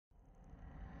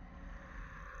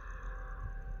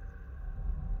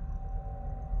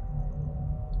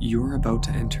You're about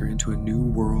to enter into a new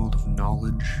world of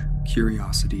knowledge,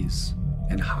 curiosities,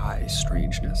 and high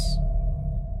strangeness.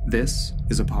 This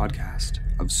is a podcast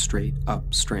of Straight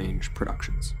Up Strange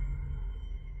Productions.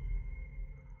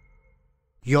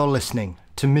 You're listening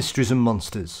to Mysteries and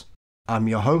Monsters. I'm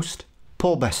your host,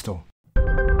 Paul Bestall.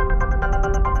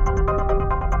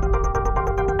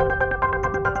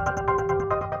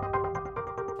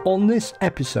 On this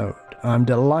episode, I'm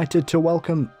delighted to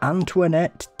welcome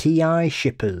Antoinette Tiyi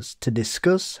Schippers to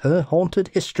discuss her haunted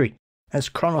history as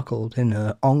chronicled in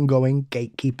her ongoing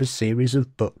Gatekeeper series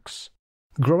of books.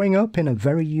 Growing up in a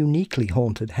very uniquely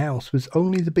haunted house was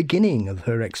only the beginning of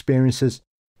her experiences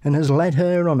and has led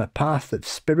her on a path of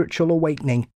spiritual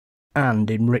awakening and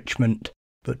enrichment.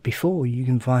 But before you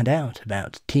can find out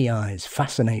about Tiyi's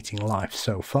fascinating life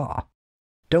so far,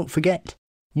 don't forget,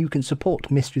 you can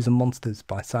support Mysteries and Monsters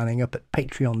by signing up at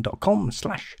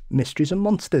patreon.com/Mysteries and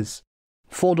Monsters.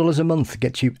 $4 a month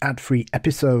gets you ad-free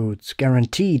episodes,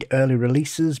 guaranteed early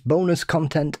releases, bonus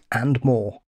content, and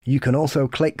more. You can also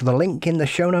click the link in the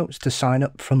show notes to sign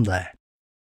up from there.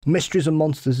 Mysteries and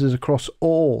Monsters is across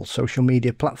all social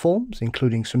media platforms,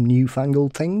 including some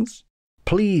newfangled things.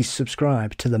 Please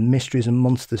subscribe to the Mysteries and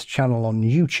Monsters channel on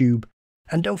YouTube.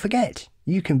 And don't forget,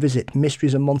 you can visit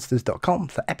mysteriesandmonsters.com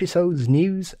for episodes,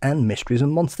 news, and Mysteries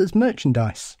and Monsters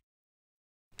merchandise.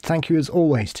 Thank you as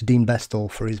always to Dean Bestall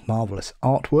for his marvellous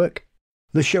artwork.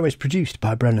 The show is produced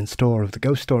by Brennan Storr of the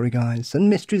Ghost Story Guys, and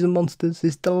Mysteries and Monsters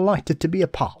is delighted to be a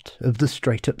part of the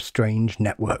Straight Up Strange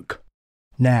network.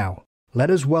 Now,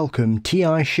 let us welcome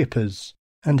Tiyi Schippers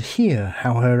and hear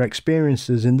how her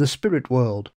experiences in the spirit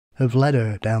world have led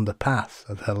her down the path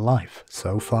of her life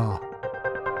so far.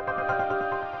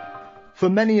 For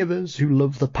many of us who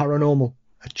love the paranormal,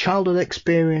 a childhood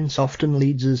experience often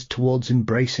leads us towards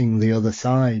embracing the other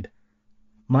side.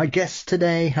 My guest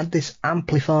today had this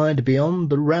amplified beyond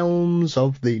the realms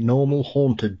of the normal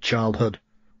haunted childhood.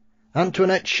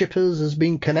 Antoinette Schippers has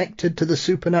been connected to the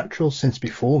supernatural since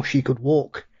before she could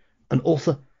walk. An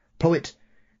author, poet,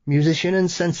 musician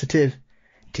and sensitive,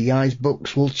 Tiyi's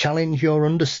books will challenge your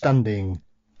understanding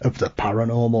of the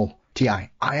paranormal. Tiyi,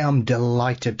 I am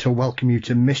delighted to welcome you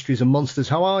to Mysteries and Monsters.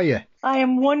 How are you? I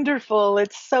am wonderful.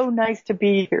 It's so nice to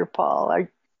be here, Paul.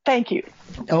 Thank you.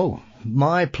 Oh,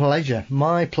 my pleasure.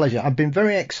 My pleasure. I've been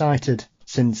very excited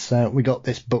since we got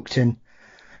this booked in,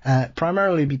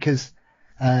 primarily because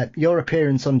your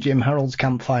appearance on Jim Harold's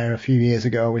Campfire a few years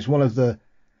ago is one of the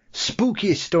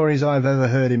spookiest stories I've ever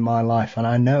heard in my life, and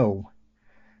I know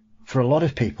for a lot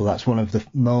of people that's one of the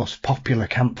most popular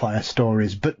campfire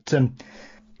stories. But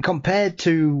compared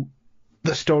to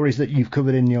the stories that you've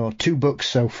covered in your two books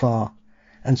so far,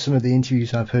 and some of the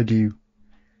interviews I've heard you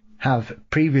have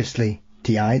previously,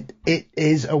 Tiyi, it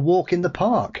is a walk in the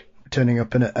park, turning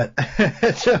up in a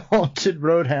haunted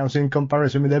roadhouse in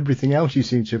comparison with everything else you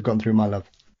seem to have gone through, my love.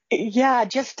 Yeah,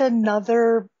 just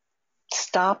another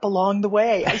stop along the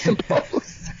way, I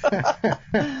suppose.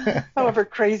 However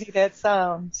crazy that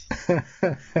sounds.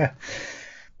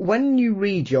 When you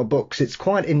read your books, it's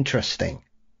quite interesting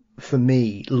for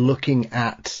me looking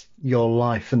at your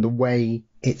life and the way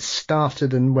it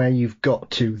started and where you've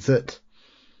got to. That,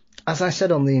 as I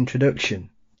said on the introduction,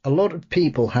 a lot of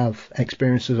people have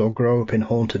experiences or grow up in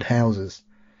haunted houses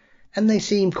and they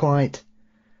seem quite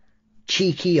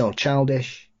cheeky or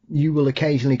childish. You will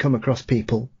occasionally come across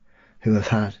people who have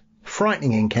had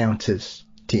frightening encounters,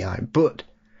 Tiyi, but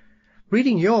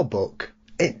reading your book,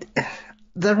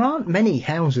 there aren't many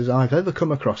houses I've ever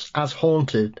come across as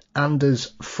haunted and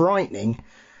as frightening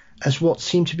as what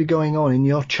seemed to be going on in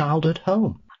your childhood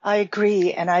home. I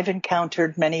agree, and I've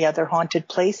encountered many other haunted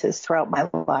places throughout my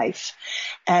life,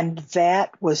 and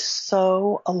that was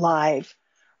so alive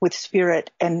with spirit,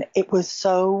 and it was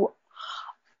so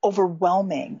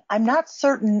overwhelming. I'm not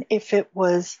certain if it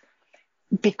was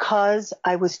because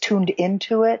I was tuned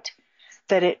into it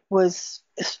that it was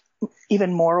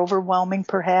even more overwhelming,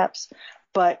 perhaps.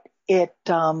 But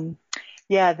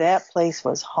that place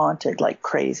was haunted like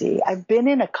crazy. I've been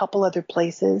in a couple other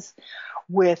places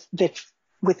with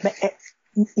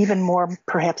even more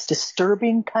perhaps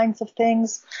disturbing kinds of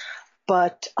things.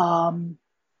 But the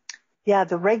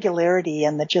regularity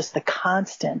and the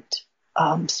constant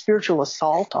spiritual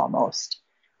assault almost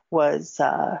was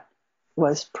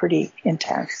pretty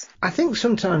intense. I think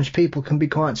sometimes people can be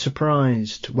quite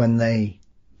surprised when they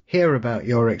hear about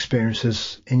your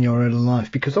experiences in your early life,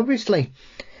 because obviously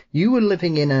you were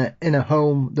living in a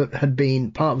home that had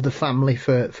been part of the family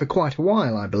for quite a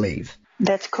while, I believe.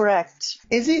 That's correct.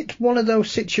 Is it one of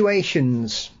those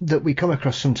situations that we come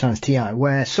across sometimes, Tiyi,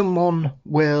 where someone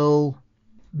will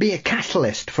be a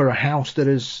catalyst for a house that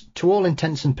is, to all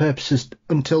intents and purposes,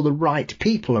 until the right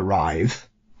people arrive,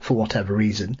 for whatever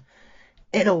reason,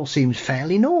 it all seems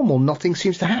fairly normal. Nothing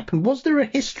seems to happen. Was there a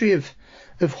history of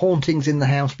hauntings in the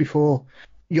house before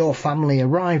your family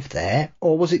arrived there,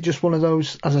 or was it just one of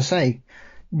those, as I say,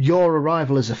 your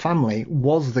arrival as a family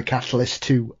was the catalyst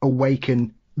to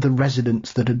awaken the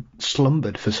residents that had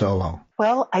slumbered for so long?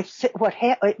 Well,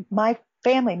 my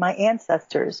family, my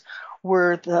ancestors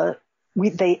were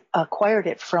they acquired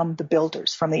it from the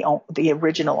builders, from the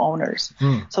original owners.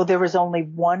 So there was only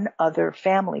one other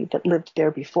family that lived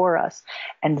there before us,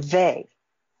 and they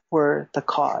were the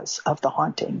cause of the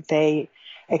haunting. They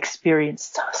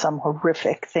experienced some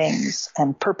horrific things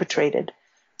and perpetrated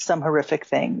some horrific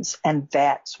things, and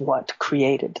that's what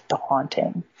created the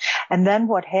haunting. And then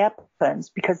what happens,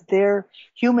 because their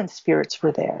human spirits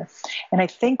were there, and I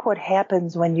think what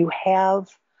happens when you have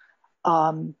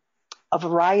a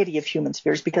variety of human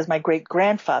spirits, because my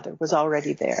great-grandfather was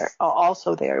already there,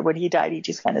 also there. When he died, he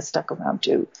just kind of stuck around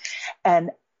too.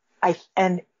 And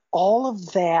all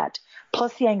of that,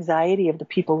 plus the anxiety of the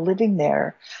people living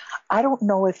there, I don't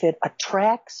know if it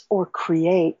attracts or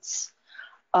creates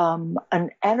an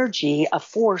energy, a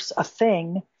force, a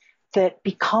thing that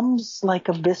becomes like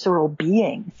a visceral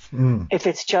being. If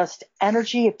it's just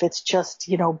energy, if it's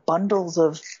just, bundles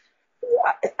of,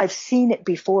 I've seen it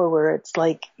before where it's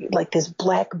like this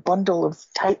black bundle of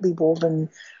tightly woven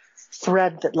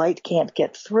thread that light can't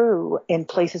get through in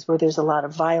places where there's a lot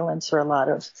of violence or a lot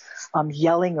of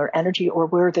yelling or energy, or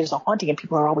where there's a haunting and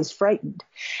people are always frightened.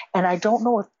 And I don't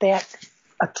know if that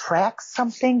attracts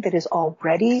something that is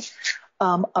already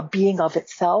a being of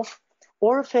itself,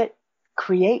 or if it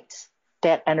creates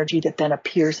that energy that then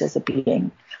appears as a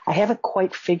being. I haven't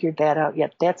quite figured that out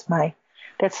yet. That's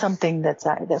something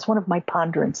that's one of my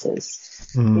ponderances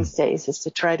these days, is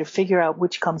to try to figure out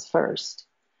which comes first.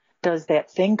 Does that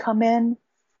thing come in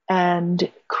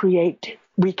and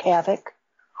wreak havoc,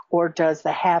 or does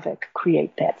the havoc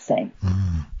create that thing?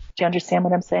 Do you understand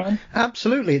what I'm saying?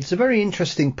 Absolutely. It's a very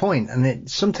interesting point, and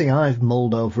it's something I've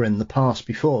mulled over in the past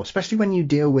before, especially when you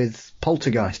deal with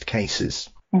poltergeist cases.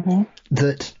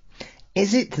 That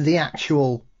is it the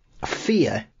actual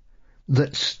fear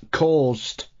that's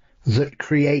caused that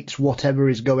creates whatever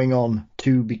is going on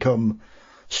to become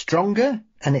stronger,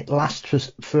 and it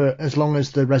lasts for as long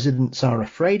as the residents are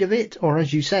afraid of it? Or,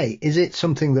 as you say, is it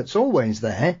something that's always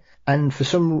there, and for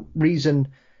some reason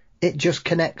it just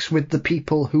connects with the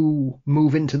people who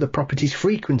move into the property's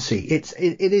frequency? It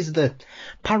is the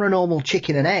paranormal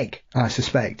chicken and egg, I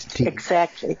suspect.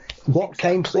 Exactly. What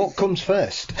comes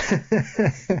first?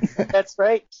 That's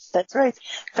right.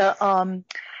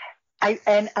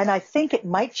 I think it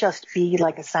might just be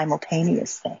like a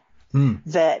simultaneous thing.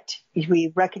 That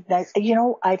we recognize.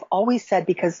 I've always said,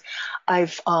 because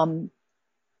I've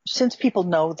since people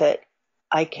know that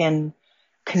I can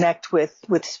connect with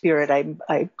spirit,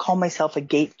 I call myself a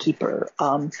gatekeeper.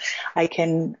 I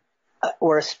can,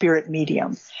 or a spirit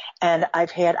medium. And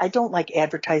I don't like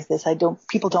advertise this.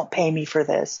 People don't pay me for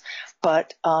this.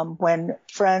 But when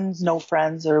friends know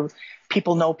friends, or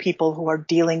people know people who are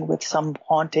dealing with some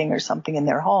haunting or something in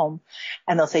their home,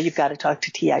 and they'll say, you've got to talk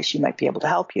to Tiyi. She might be able to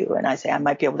help you. And I say, I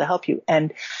might be able to help you.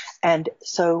 And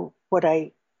so what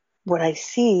I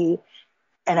see,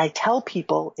 and I tell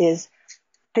people, is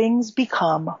things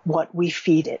become what we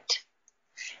feed it.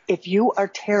 If you are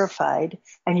terrified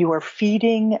and you are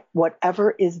feeding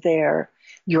whatever is there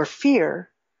your fear,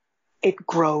 it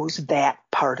grows that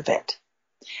part of it.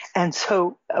 And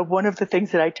so one of the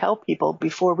things that I tell people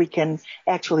before we can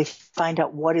actually find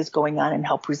out what is going on and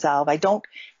help resolve, I don't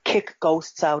kick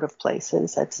ghosts out of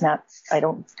places. I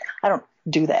don't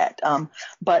do that.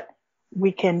 But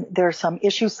there are some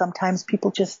issues sometimes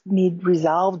people just need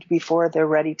resolved before they're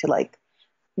ready to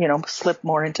slip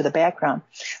more into the background.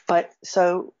 But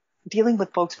so dealing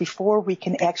with folks before we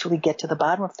can actually get to the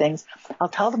bottom of things, I'll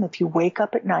tell them, if you wake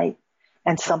up at night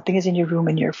and something is in your room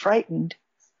and you're frightened,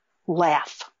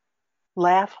 laugh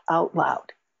out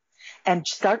loud, and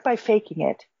start by faking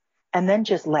it, and then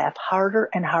just laugh harder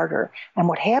and harder. And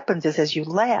what happens is, as you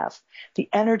laugh, the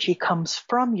energy comes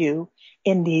from you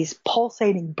in these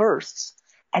pulsating bursts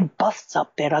and busts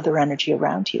up that other energy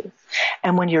around you.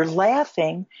 And when you're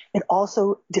laughing, it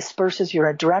also disperses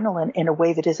your adrenaline in a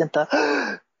way that isn't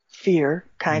the fear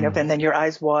kind of, and then your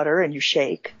eyes water and you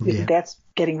shake. Yeah. That's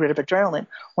getting rid of adrenaline.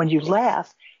 When you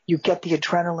laugh, you get the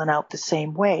adrenaline out the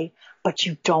same way, but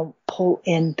you don't pull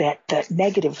in that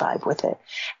negative vibe with it.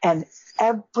 And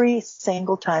every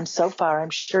single time so far, I'm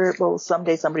sure it will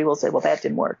someday, somebody will say, well, that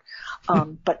didn't work.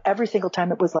 But every single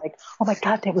time it was like, oh my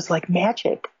God, that was like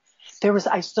magic.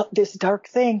 I saw this dark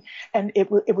thing, and it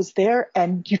was there,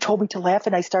 and you told me to laugh,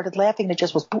 and I started laughing, and it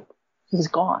just was, boop, he was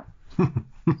gone.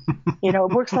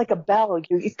 It works like a bell.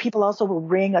 People also will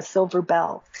ring a silver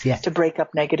bell to break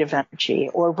up negative energy,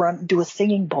 or do a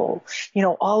singing bowl.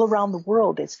 All around the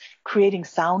world, it's creating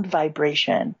sound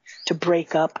vibration to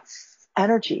break up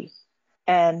energy.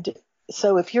 And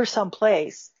so if you're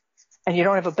someplace and you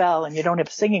don't have a bell and you don't have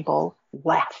a singing bowl,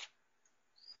 laugh.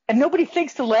 And nobody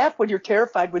thinks to laugh when you're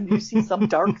terrified, when you see some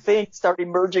dark thing start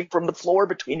emerging from the floor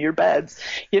between your beds,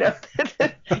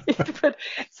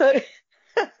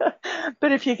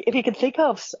 But if you can think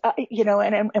of,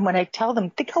 and when I tell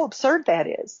them, think how absurd that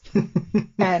is,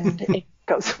 and it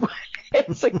goes away.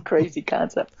 It's a crazy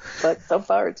concept, but so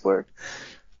far it's worked.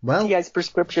 Well, Tiyi's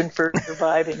prescription for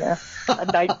surviving a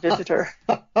night visitor.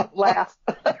 Laugh.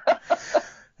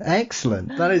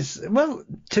 Excellent. That is, well,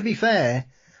 to be fair,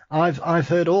 I've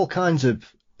heard all kinds of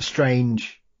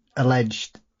strange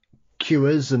alleged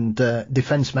cures and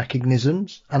defense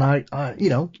mechanisms, and I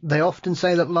they often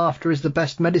say that laughter is the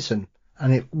best medicine,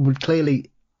 and it would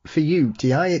clearly, for you,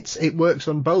 Tiyi, it works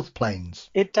on both planes.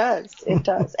 It does.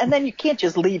 And then you can't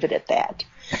just leave it at that,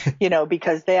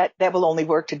 because that will only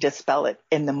work to dispel it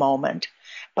in the moment.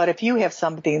 But if you have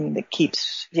something that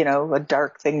keeps, a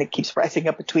dark thing that keeps rising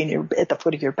up at the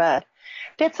foot of your bed,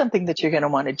 that's something that you're going to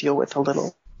want to deal with a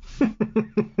little.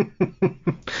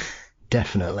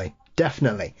 Definitely.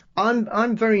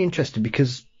 I'm very interested,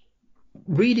 because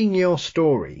reading your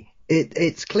story,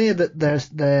 it's clear that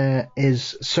there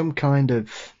is some kind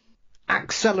of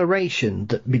acceleration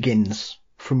that begins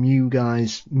from you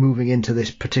guys moving into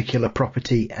this particular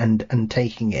property and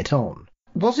taking it on.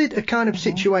 Was it a kind of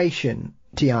situation,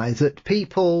 Tiyi, that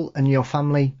people and your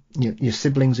family, your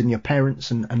siblings and your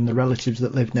parents and the relatives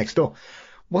that lived next door,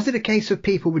 was it a case of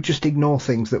people would just ignore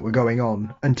things that were going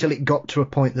on until it got to a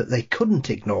point that they couldn't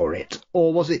ignore it?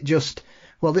 Or was it just,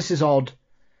 well, this is odd,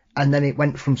 and then it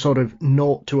went from sort of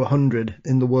 0 to 100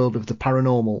 in the world of the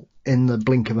paranormal in the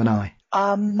blink of an eye?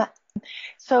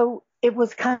 So it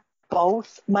was kind of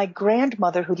both. My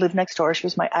grandmother, who lived next door, she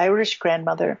was my Irish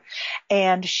grandmother,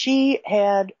 and she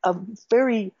had a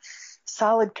very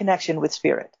solid connection with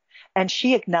spirit. And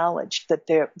she acknowledged that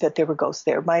there were ghosts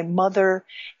there. My mother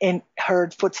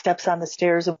heard footsteps on the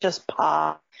stairs of just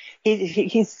Pa. And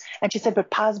she said,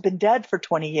 but Pa's been dead for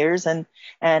 20 years.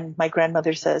 And my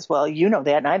grandmother says, well, you know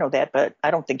that and I know that, but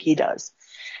I don't think he does.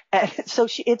 And so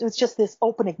it was just this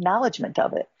open acknowledgement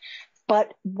of it.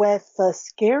 But with the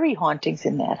scary hauntings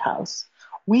in that house,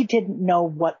 we didn't know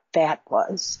what that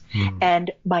was.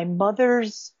 And my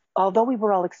mother's, although we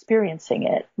were all experiencing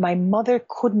it, my mother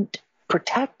couldn't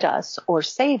protect us or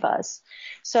save us.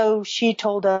 So she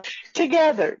told us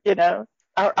together,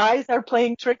 our eyes are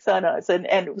playing tricks on us.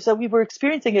 And so we were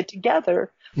experiencing it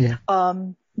together. Yeah.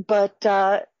 And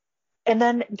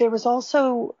then there was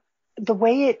also the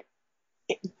way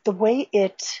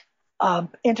it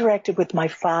interacted with my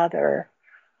father.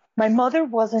 My mother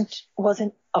wasn't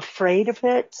afraid of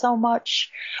it so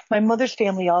much. My mother's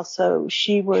family also,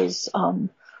 she was,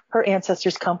 her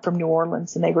ancestors come from New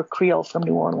Orleans, and they were Creole from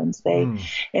New Orleans.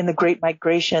 In the Great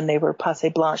Migration, they were Passe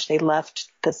Blanche. They left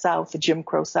the South, the Jim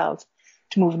Crow South,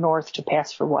 to move north to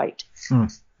pass for white.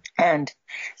 And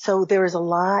so there is a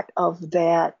lot of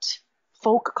that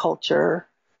folk culture,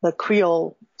 the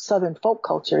Creole Southern folk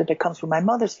culture that comes from my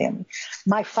mother's family.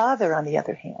 My father, on the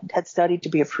other hand, had studied to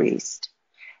be a priest,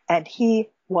 and he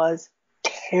was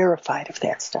terrified of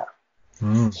that stuff.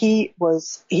 He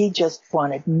just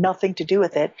wanted nothing to do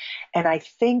with it. And I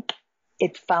think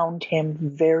it found him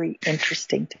very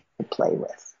interesting to play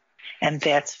with. And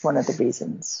that's one of the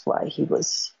reasons why he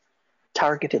was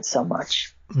targeted so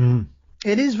much.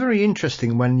 It is very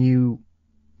interesting when you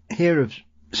hear of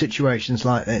situations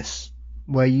like this,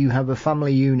 where you have a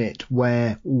family unit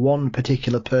where one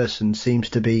particular person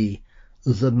seems to be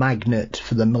the magnet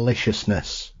for the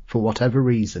maliciousness for whatever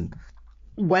reason.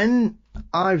 When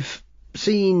I've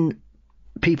seen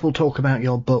people talk about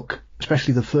your book,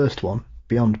 especially the first one,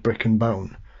 Beyond Brick and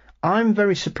Bone, I'm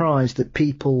very surprised that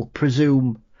people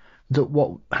presume that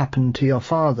what happened to your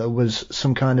father was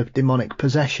some kind of demonic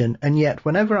possession, and yet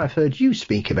whenever I've heard you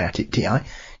speak about it, Tiyi,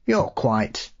 you're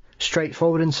quite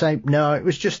straightforward and say, no, it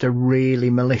was just a really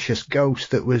malicious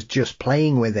ghost that was just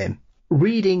playing with him.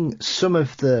 Reading some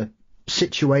of the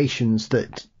situations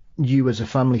that you as a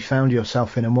family found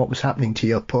yourself in and what was happening to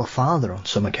your poor father on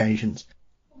some occasions,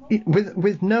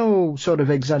 with no sort of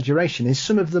exaggeration, is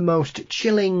some of the most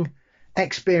chilling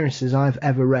experiences I've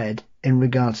ever read in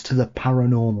regards to the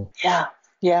paranormal. Yeah.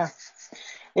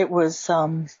 It was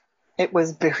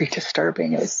very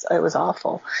disturbing. It was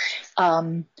awful.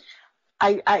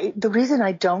 the reason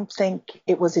I don't think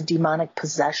it was a demonic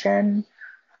possession,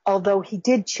 although he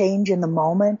did change in the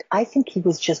moment, I think he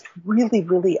was just really,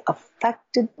 really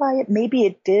affected by it. Maybe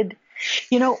it did.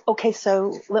 Okay,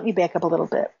 so let me back up a little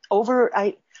bit.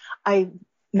 I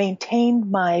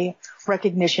maintained my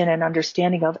recognition and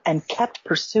understanding of and kept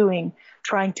pursuing,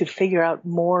 trying to figure out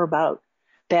more about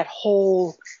that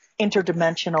whole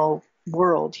interdimensional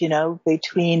world,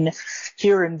 between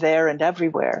here and there and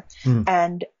everywhere.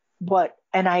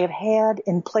 And I have had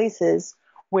in places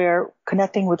where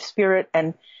connecting with spirit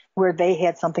and where they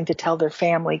had something to tell their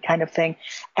family kind of thing,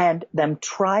 and them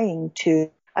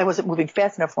I wasn't moving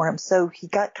fast enough for him. So he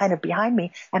got kind of behind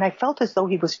me, and I felt as though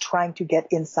he was trying to get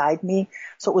inside me.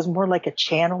 So it was more like a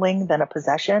channeling than a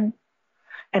possession.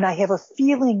 And I have a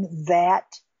feeling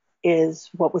that is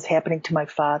what was happening to my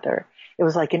father. It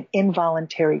was like an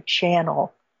involuntary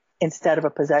channel instead of a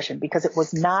possession, because it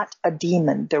was not a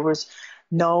demon. There were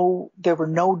no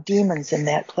demons in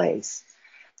that place.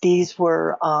 These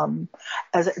were,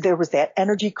 there was that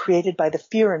energy created by the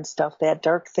fear and stuff, that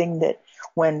dark thing that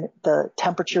when the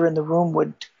temperature in the room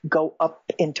would go up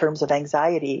in terms of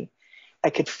anxiety,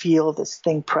 I could feel this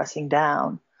thing pressing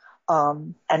down.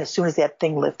 And as soon as that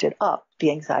thing lifted up, the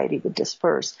anxiety would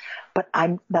disperse. But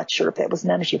I'm not sure if that was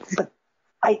an energy. But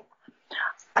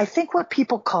I think what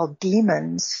people call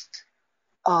demons,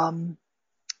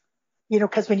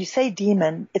 because when you say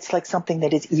demon, it's like something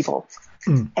that is evil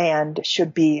and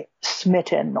should be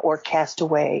smitten or cast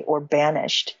away or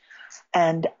banished.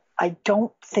 And I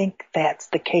don't think that's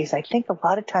the case. I think a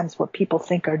lot of times what people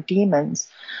think are demons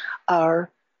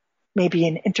are maybe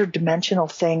an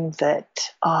interdimensional thing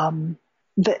that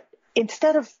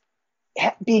instead of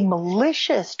being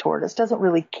malicious toward us, doesn't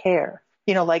really care.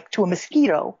 Like to a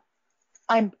mosquito,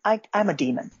 I'm a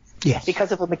demon. Yes.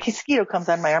 Because if a mosquito comes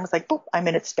on my arm, it's like, boop, I'm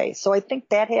in its space. So I think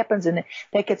that happens and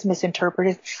that gets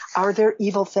misinterpreted. Are there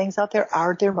evil things out there?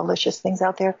 Are there malicious things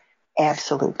out there?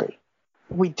 Absolutely.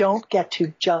 We don't get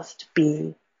to just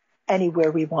be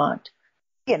anywhere we want.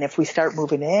 And if we start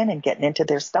moving in and getting into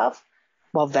their stuff,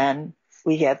 well, then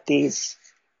we get these,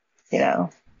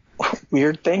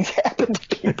 weird things happen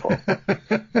to people.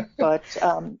 But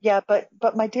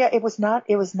my dad, it was not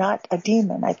a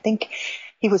demon. I think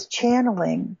he was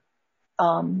channeling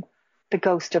the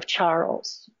ghost of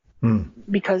Charles,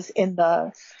 because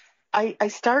I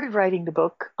started writing the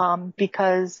book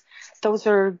because those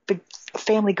are the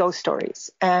family ghost stories,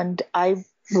 and I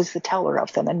was the teller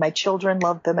of them, and my children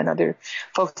loved them, and other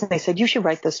folks, and they said, you should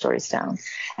write those stories down.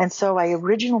 And so I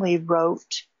originally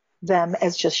wrote them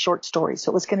as just short stories.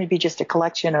 So it was going to be just a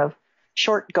collection of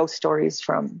short ghost stories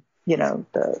from,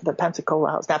 the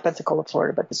Pensacola house, not Pensacola,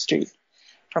 Florida, but the street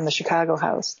from the Chicago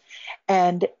house.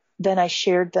 And then I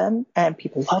shared them, and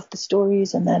people loved the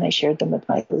stories. And then I shared them with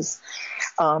my who's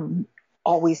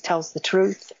always tells the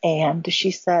truth. And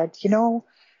she said,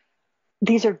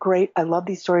 these are great. I love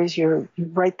these stories. You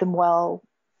write them well.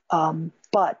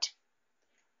 But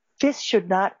this should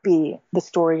not be the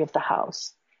story of the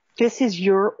house. This is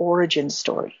your origin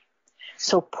story.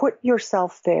 So put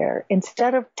yourself there.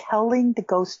 Instead of telling the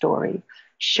ghost story,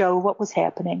 show what was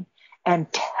happening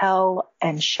and tell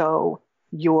and show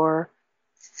your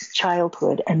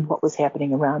childhood and what was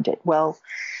happening around it. Well,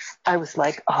 I was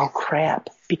like, oh crap,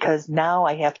 because now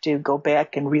I have to go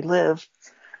back and relive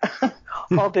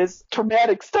all this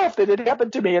traumatic stuff that had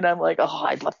happened to me. And I'm like, oh,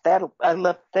 I left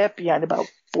that behind about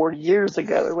 40 years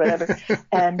ago or whatever.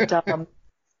 And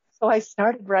so I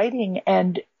started writing,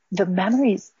 and the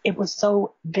memories, it was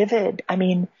so vivid. I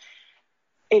mean,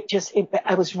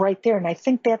 I was right there. And I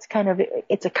think it's a kind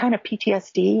of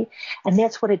PTSD. And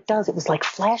that's what it does. It was like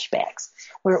flashbacks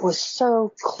where it was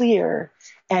so clear,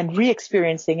 and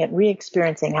re-experiencing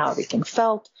how everything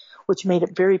felt, which made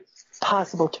it very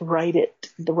possible to write it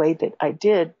the way that I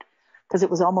did, because it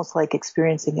was almost like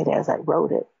experiencing it as I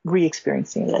wrote it,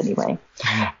 re-experiencing it anyway.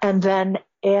 Mm-hmm. And then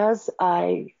as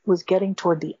I was getting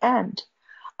toward the end,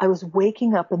 I was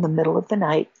waking up in the middle of the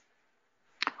night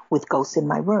with ghosts in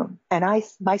my room. And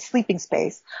my sleeping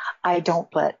space, I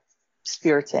don't let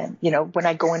spirits in. When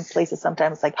I go in places,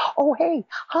 sometimes it's like, oh, hey,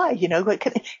 hi,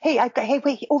 hey,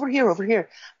 wait, over here.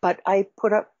 But I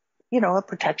put up, a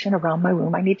protection around my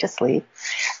room. I need to sleep.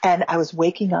 And I was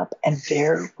waking up, and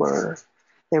there was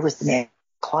the man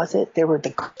closet. There were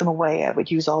the put them away. I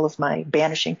would use all of my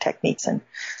banishing techniques and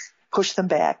push them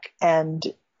back, and,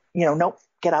 nope,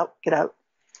 get out.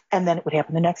 And then it would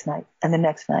happen the next night and the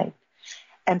next night.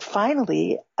 And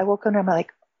finally I woke up and I'm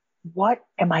like, what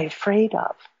am I afraid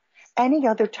of? Any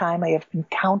other time I have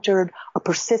encountered a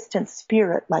persistent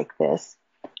spirit like this,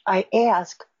 I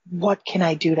ask, what can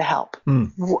I do to help?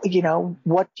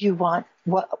 What do you want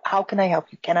how can I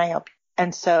help you? Can I help you?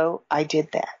 And so I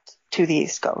did that to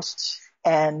these ghosts.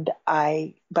 But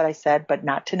I said, but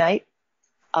not tonight.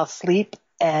 I'll sleep.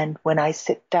 And when I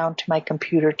sit down to my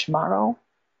computer tomorrow,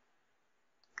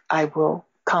 I will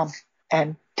come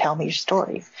and tell me your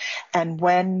story. And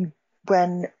when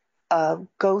a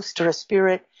ghost or a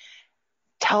spirit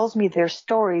tells me their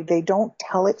story, they don't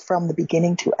tell it from the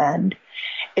beginning to end.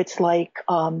 It's like,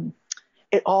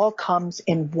 it all comes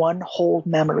in one whole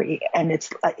memory, and it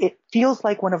feels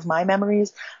like one of my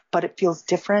memories, but it feels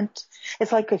different.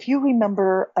 It's like if you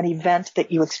remember an event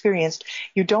that you experienced,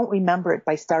 you don't remember it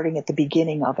by starting at the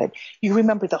beginning of it. You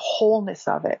remember the wholeness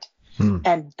of it.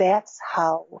 And that's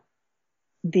how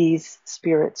these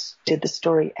spirits did the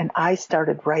story. And I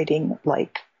started writing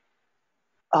like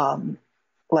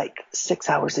 6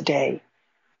 hours a day,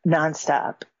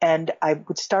 nonstop. And I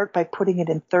would start by putting it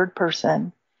in third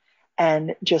person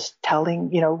and just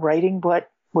telling, writing what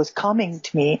was coming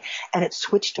to me, and it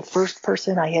switched to first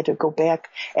person. I had to go back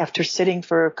after sitting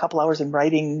for a couple hours and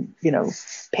writing,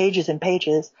 pages and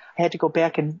pages. I had to go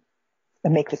back and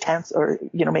make the tense, or,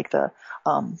 make the,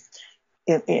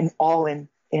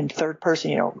 in third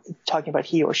person, talking about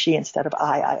he or she instead of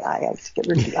I had to get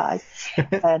rid of the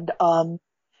I.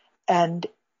 And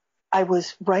I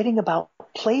was writing about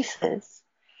places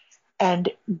and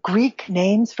Greek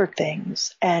names for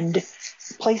things, and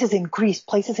places in Greece,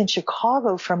 places in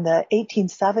Chicago from the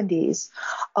 1870s,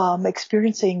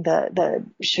 experiencing the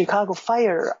Chicago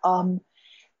fire,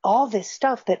 all this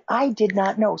stuff that I did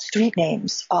not know, street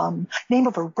names, name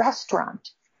of a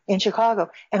restaurant in Chicago.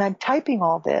 And I'm typing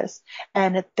all this.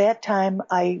 And at that time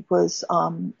I'd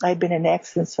been in an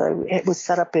accident, so it was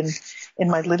set up in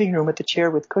my living room with the chair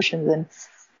with cushions, and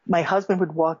my husband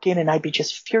would walk in and I'd be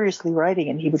just furiously writing,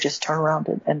 and he would just turn around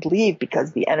and leave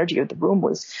because the energy of the room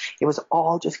was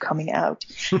all just coming out.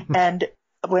 And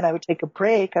when I would take a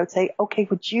break, I would say, okay,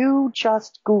 would you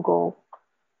just Google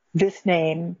this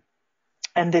name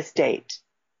and this date?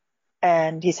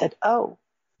 And he said, oh,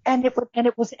 and it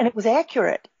was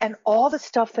accurate. And all the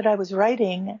stuff that I was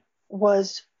writing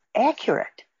was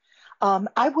accurate.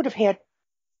 I would have had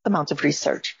amounts of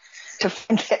research to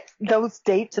find those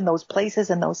dates and those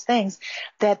places and those things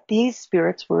that these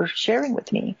spirits were sharing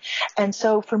with me. And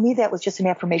so for me, that was just an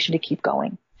affirmation to keep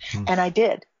going. And I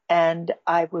did. And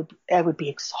I would be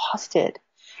exhausted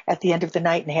at the end of the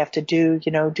night and have to do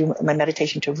my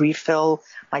meditation to refill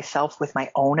myself with my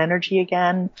own energy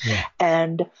again. Yeah.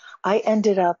 And I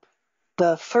ended up,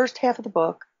 the first half of the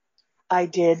book, I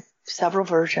did several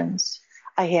versions.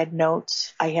 I had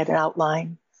notes. I had an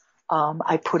outline.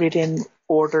 I put it in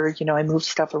order, I moved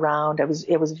stuff around. It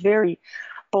was very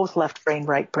both left brain,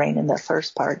 right brain in the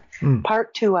first part.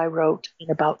 Part 2, I wrote in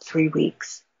about 3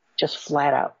 weeks, just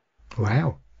flat out.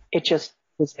 Wow. It just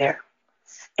was there.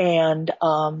 And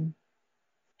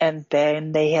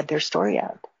then they had their story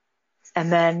out. And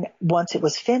then once it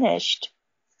was finished,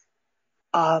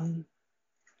 the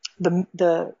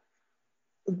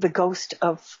ghost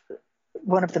of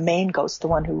one of the main ghosts, the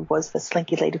one who was the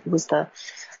slinky lady,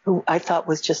 who I thought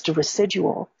was just a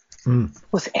residual,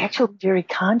 was actually very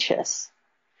conscious.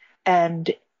 And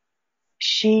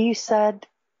she said,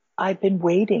 I've been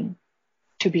waiting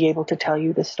to be able to tell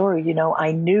you the story.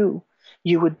 I knew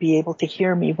you would be able to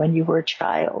hear me when you were a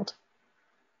child,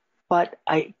 but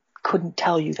I couldn't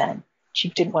tell you then. She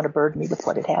didn't want to burden me with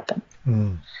what had happened,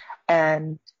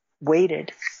 and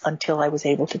waited until I was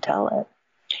able to tell it.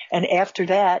 And after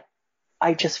that,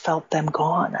 I just felt them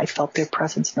gone. I felt their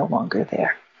presence no longer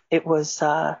there. It was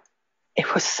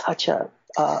such a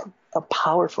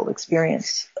powerful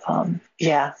experience.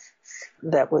 That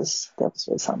was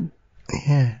something.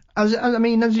 Yeah. As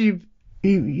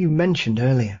you mentioned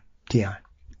earlier, Tiyi,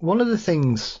 one of the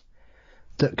things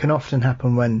that can often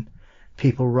happen when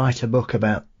people write a book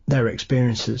about their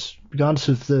experiences, regardless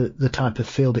of the type of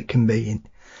field it can be in,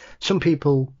 some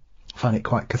people find it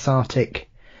quite cathartic,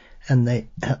 and it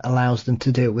allows them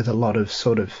to deal with a lot of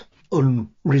sort of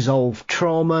unresolved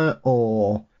trauma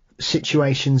or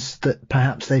situations that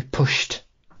perhaps they've pushed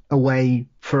away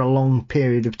for a long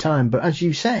period of time. But as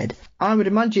you said, I would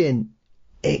imagine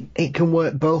it can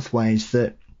work both ways,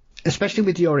 that especially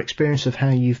with your experience of how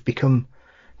you've become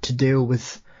to deal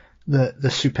with the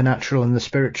supernatural and the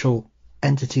spiritual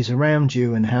entities around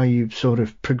you, and how you've sort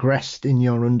of progressed in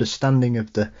your understanding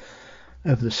of the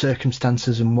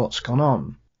circumstances and what's gone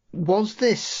on. Was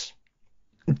this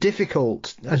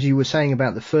difficult, as you were saying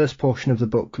about the first portion of the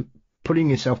book,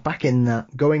 putting yourself back in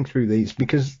that, going through these?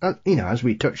 Because, as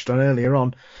we touched on earlier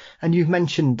on, and you've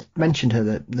mentioned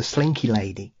her, the slinky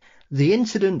lady, the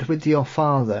incident with your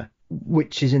father,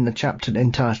 which is in the chapter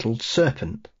entitled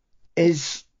Serpent,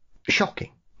 is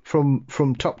shocking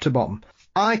from top to bottom.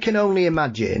 I can only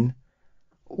imagine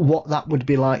what that would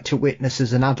be like to witness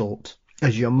as an adult,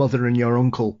 as your mother and your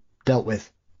uncle dealt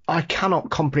with. I cannot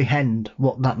comprehend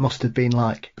what that must have been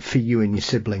like for you and your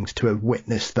siblings to have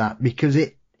witnessed that, because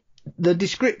the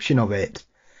description of it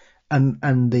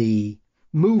and the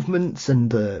movements and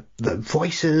the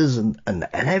voices and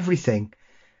everything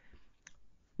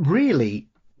really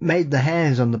made the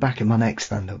hairs on the back of my neck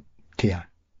stand up, Tiyi.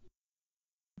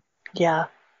 Yeah.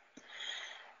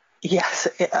 Yes.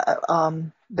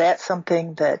 That's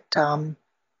something that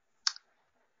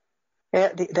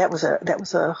that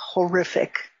was a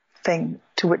horrific thing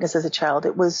to witness as a child.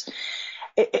 It was,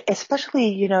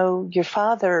 especially, your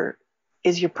father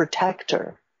is your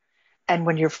protector. And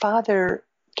when your father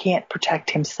can't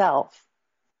protect himself,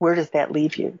 where does that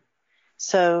leave you?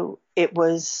 So it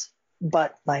was,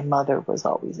 but my mother was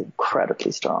always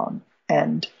incredibly strong.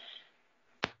 And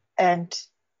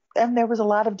there was a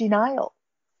lot of denial.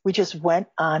 We just went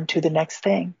on to the next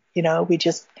thing. We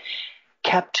just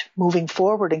kept moving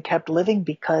forward and kept living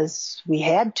because we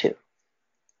had to.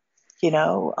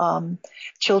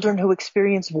 Children who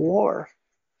experience war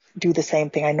do the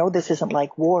same thing. I know this isn't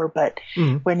like war, but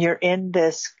when you're in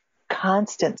this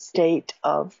constant state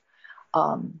of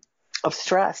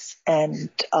stress and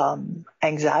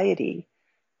anxiety,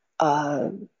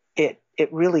 it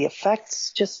really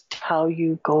affects just how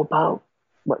you go about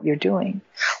what you're doing.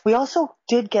 We also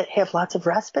did have lots of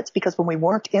respites, because when we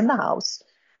weren't in the house,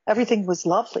 everything was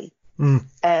lovely.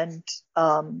 And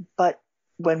but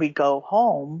when we go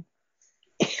home,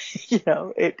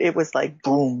 it was like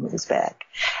boom, it was back.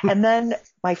 And then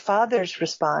my father's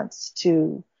response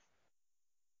to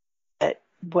it,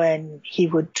 when he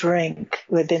would drink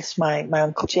with this, my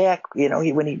Uncle Jack, when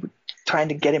he would, trying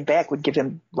to get him back, would give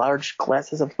him large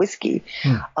glasses of whiskey.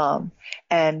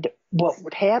 And what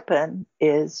would happen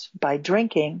is, by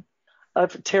drinking, a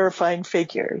terrifying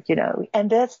figure, and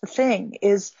that's the thing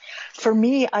is, for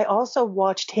me, I also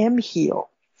watched him heal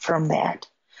from that,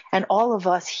 and all of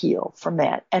us heal from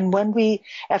that. And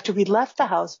after we left the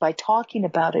house, by talking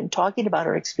about it and talking about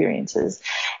our experiences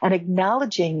and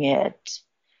acknowledging it,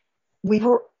 we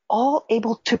were all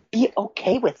able to be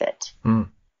okay with it.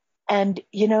 And,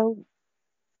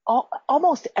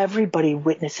 almost everybody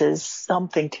witnesses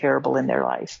something terrible in their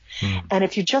life. And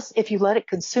if you let it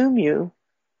consume you,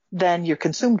 then you're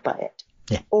consumed by it.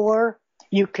 Yeah. Or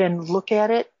you can look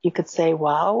at it, you could say,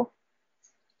 wow,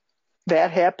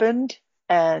 that happened,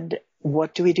 and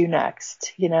what do we do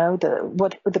next?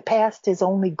 The past is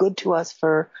only good to us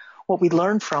for what we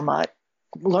learn from it,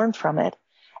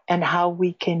 and how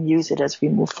we can use it as we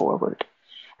move forward.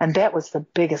 And that was the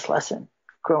biggest lesson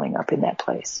growing up in that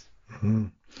place.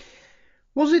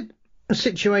 Was it a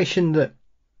situation that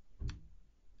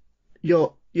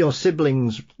your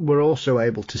siblings were also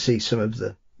able to see some of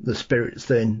the spirits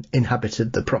that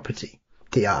inhabited the property,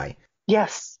 Tiyi?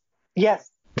 Yes.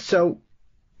 So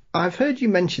I've heard you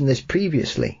mention this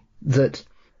previously, that,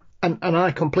 and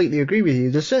I completely agree with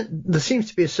you, there seems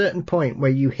to be a certain point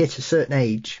where you hit a certain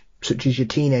age, such as your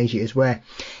teenage years, where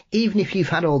even if you've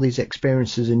had all these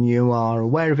experiences and you are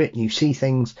aware of it and you see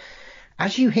things,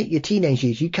 as you hit your teenage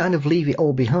years, you kind of leave it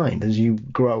all behind as you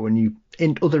grow, and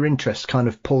other interests kind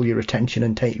of pull your attention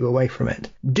and take you away from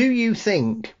it. Do you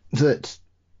think that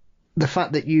the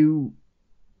fact that you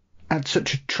had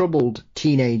such a troubled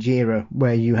teenage era,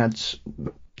 where you had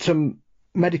some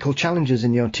medical challenges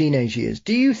in your teenage years,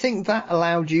 do you think that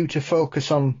allowed you to focus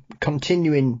on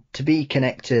continuing to be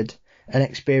connected and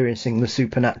experiencing the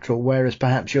supernatural, whereas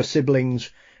perhaps your siblings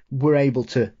were able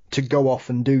to go off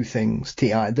and do things,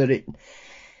 Tiyi,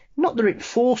 not that it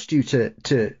forced you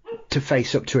to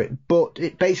face up to it, but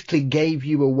it basically gave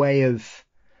you a way of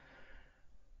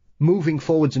moving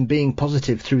forwards and being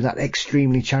positive through that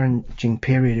extremely challenging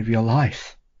period of your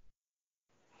life?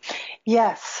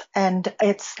 Yes, and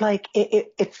it's like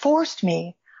it forced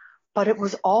me, but it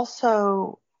was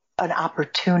also an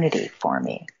opportunity for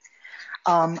me.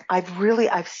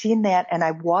 I've seen that, and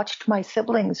I've watched my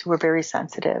siblings who were very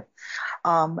sensitive.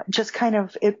 Just kind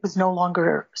of, it was no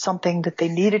longer something that they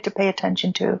needed to pay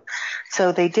attention to,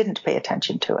 so they didn't pay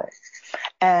attention to it.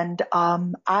 And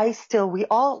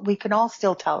we can all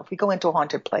still tell if we go into a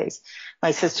haunted place.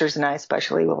 My sisters and I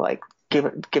especially will like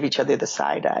give each other the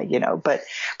side eye, but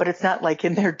it's not like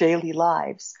in their daily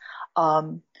lives.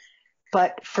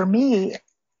 But for me,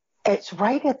 it's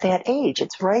right at that age.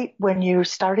 It's right when you're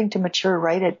starting to mature,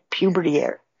 right at puberty,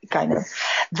 kind of,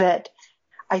 that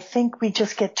I think we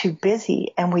just get too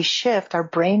busy and we shift. Our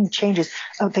brain changes.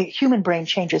 The human brain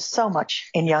changes so much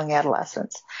in young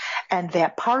adolescence. And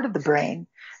that part of the brain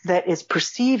that is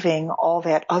perceiving all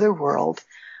that other world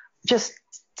just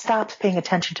stops paying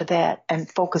attention to that and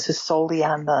focuses solely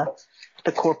on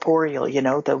the corporeal,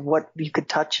 the what you could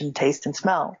touch and taste and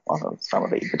smell. Although some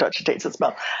of it you could touch and taste and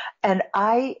smell. And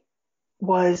I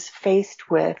was faced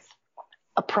with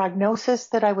a prognosis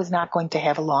that I was not going to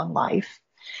have a long life,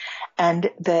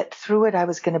 and that through it I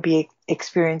was going to be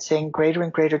experiencing greater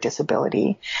and greater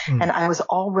disability. And I was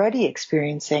already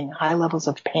experiencing high levels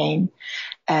of pain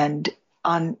and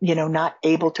not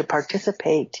able to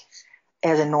participate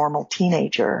as a normal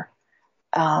teenager.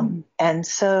 And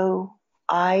so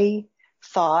I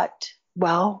thought,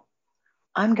 well,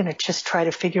 I'm going to just try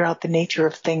to figure out the nature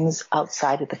of things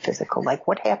outside of the physical. Like,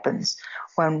 what happens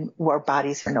when our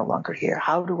bodies are no longer here?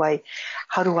 How do I,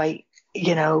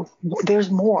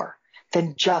 there's more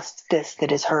than just this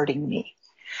that is hurting me.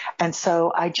 And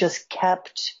so I just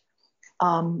kept,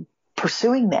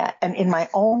 pursuing that. And in my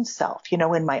own self,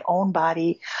 in my own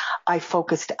body, I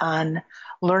focused on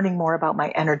learning more about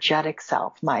my energetic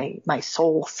self, my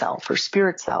soul self or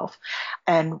spirit self,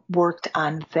 and worked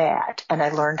on that. And I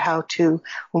learned how to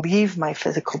leave my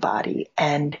physical body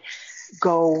and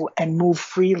go and move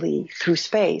freely through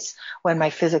space when my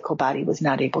physical body was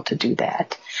not able to do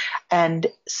that. And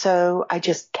so I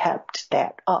just kept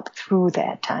that up through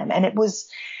that time. And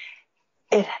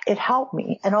it helped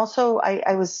me. And also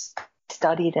I was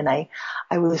studied, and I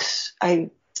was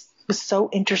so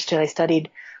interested. I studied,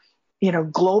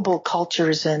 global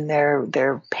cultures and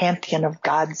their pantheon of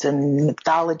gods and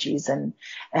mythologies and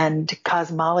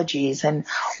cosmologies, and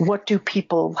what do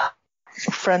people,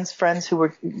 friends who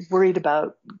were worried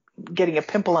about getting a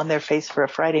pimple on their face for a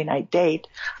Friday night date.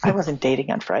 I wasn't dating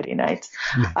on Friday nights.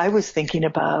 I was thinking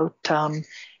about,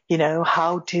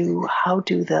 how do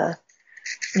the,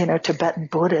 Tibetan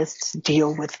Buddhists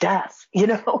deal with death.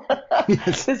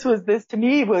 Yes. This to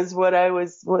me was what I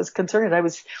was concerned. I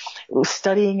was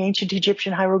studying ancient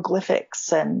Egyptian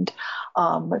hieroglyphics and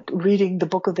reading the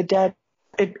Book of the Dead.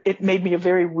 It made me a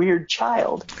very weird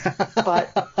child,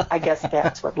 but I guess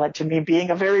that's what led to me being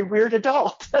a very weird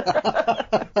adult. But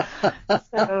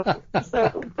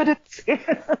it's,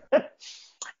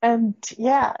 and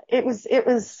yeah, it was,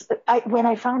 when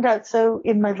I found out, so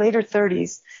in my later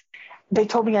 30s, they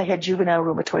told me I had juvenile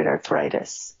rheumatoid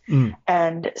arthritis.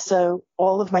 And so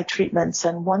all of my treatments,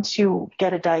 and once you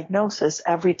get a diagnosis,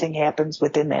 everything happens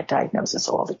within that diagnosis,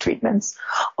 all the treatments,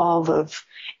 all of,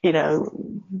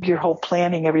 your whole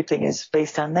planning, everything is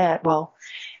based on that. Well,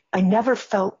 I never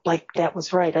felt like that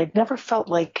was right. I did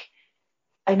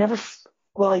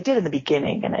in the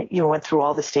beginning, and I went through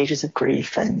all the stages of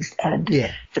grief and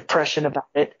depression about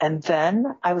it. And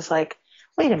then I was like,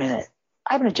 wait a minute.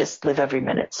 I'm going to just live every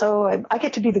minute. So I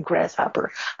get to be the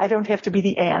grasshopper. I don't have to be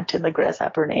the ant and the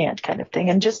grasshopper and ant kind of thing.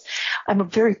 And I'm a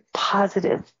very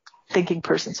positive thinking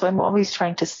person. So I'm always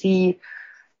trying to see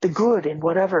the good in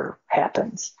whatever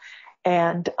happens.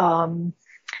 And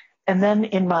then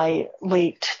in my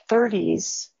late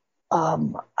 30s,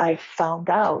 I found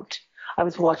out I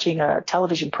was watching a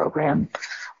television program,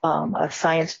 a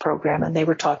science program, and they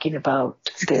were talking about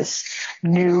this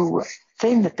new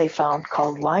thing that they found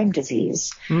called Lyme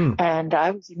disease. And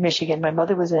I was in Michigan. My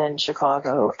mother was in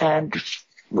Chicago. And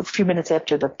a few minutes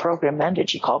after the program ended,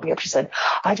 she called me up. She said,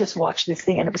 I just watched this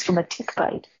thing, and it was from a tick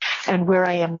bite and where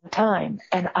I am at the time.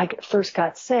 And I first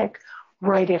got sick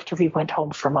right after we went home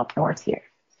from up north here.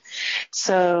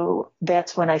 So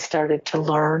that's when I started to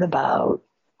learn about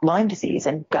Lyme disease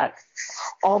and got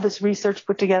all this research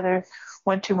put together.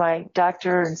 Went to my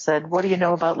doctor and said, what do you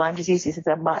know about Lyme disease? He said,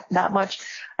 not much.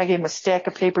 I gave him a stack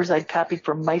of papers I'd copied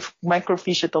from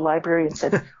microfiche at the library and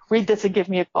said, read this and give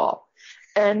me a call.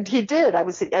 And he did. I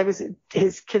was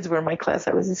his kids were in my class.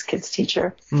 I was his kids'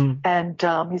 teacher. And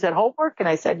he said, homework? And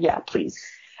I said, yeah, please.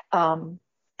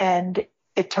 And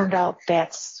it turned out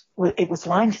it was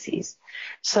Lyme disease.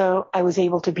 So I was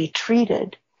able to be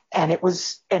treated. And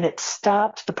it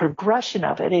stopped the progression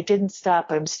of it. It didn't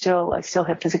stop. I still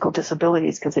have physical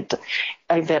disabilities because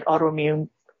I have that autoimmune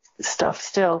stuff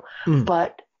still,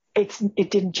 but it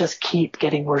didn't just keep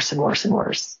getting worse and worse and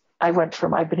worse. I've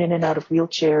been in and out of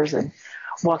wheelchairs and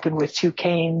walking with 2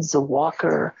 canes, a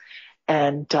walker,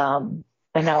 and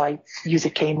now I use a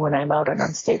cane when I'm out on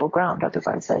unstable ground.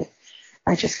 Otherwise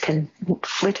I just can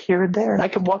flit here and there, and I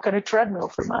can walk on a treadmill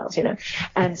for miles,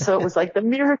 And so it was like the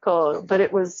miracle, but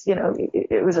it was,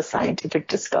 it was a scientific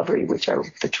discovery, which are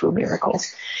the true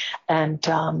miracles. And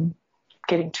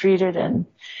getting treated, and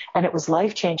it was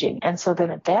life-changing. And so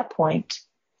then at that point,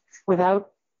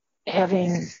 without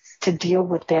having to deal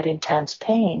with that intense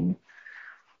pain,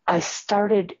 I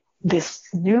started this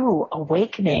new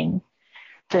awakening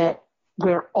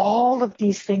where all of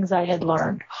these things I had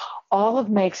learned, all of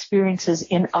my experiences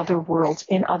in other worlds,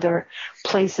 in other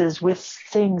places with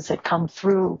things that come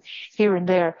through here and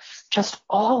there, just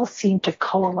all seem to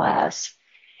coalesce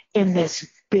in this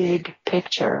big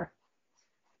picture.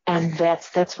 And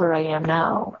that's where I am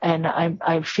now. And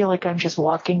I feel like I'm just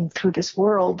walking through this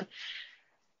world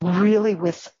really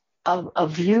with a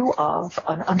view of,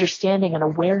 an understanding, an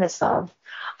awareness of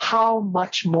how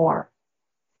much more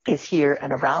is here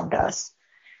and around us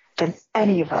than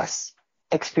any of us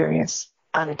experience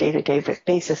on a day-to-day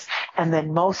basis, and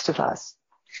than most of us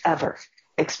ever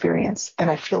experience.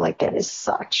 And I feel like that is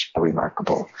such a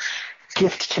remarkable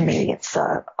gift to me. It's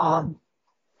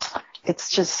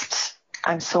just,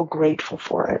 I'm so grateful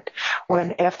for it.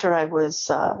 After I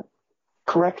was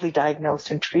correctly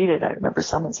diagnosed and treated, I remember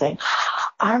someone saying,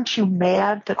 aren't you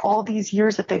mad that all these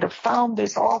years that they'd have found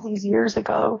this all these years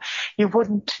ago, you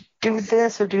wouldn't do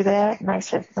this or do that? And I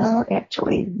said, well,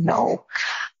 actually, no,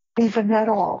 even at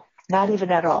all, not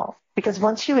even at all. Because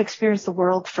once you experience the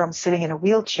world from sitting in a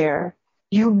wheelchair,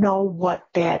 you know what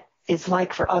that is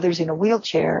like for others in a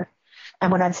wheelchair.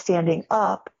 And when I'm standing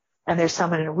up and there's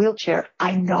someone in a wheelchair,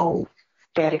 I know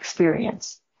that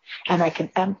experience. And I can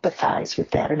empathize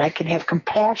with that, and I can have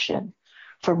compassion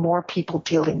for more people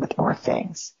dealing with more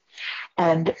things.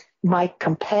 And my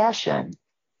compassion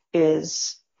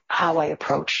is how I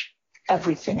approach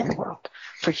everything in the world,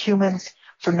 for humans,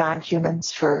 for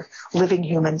non-humans, for living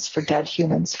humans, for dead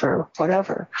humans, for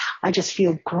whatever. I just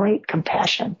feel great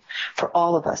compassion for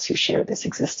all of us who share this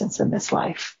existence in this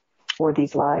life, or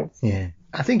these lives. Yeah,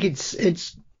 I think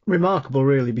it's remarkable,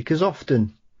 really, because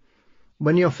often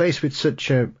when you're faced with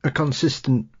such a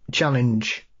consistent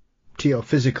challenge to your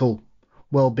physical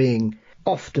well-being,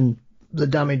 often the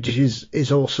damage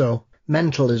is also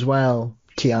mental as well,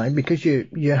 Ti, because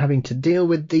you're having to deal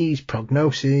with these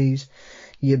prognoses.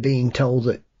 You're being told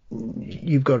that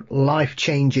you've got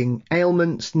life-changing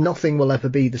ailments, nothing will ever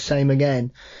be the same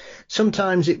again.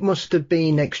 Sometimes it must have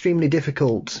been extremely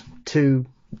difficult to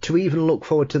even look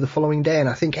forward to the following day, and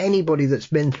I think anybody that's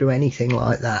been through anything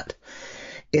like that,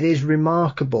 it is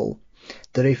remarkable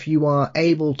that if you are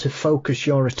able to focus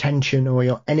your attention or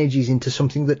your energies into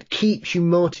something that keeps you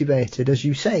motivated, as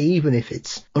you say, even if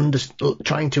it's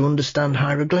trying to understand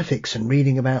hieroglyphics and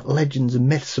reading about legends and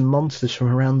myths and monsters from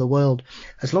around the world,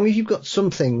 as long as you've got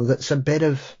something that's a bit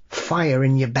of fire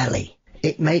in your belly,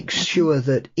 it makes sure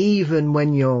that even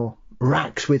when you're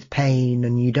racked with pain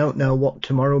and you don't know what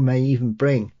tomorrow may even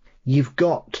bring, you've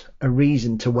got a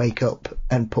reason to wake up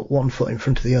and put one foot in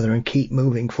front of the other and keep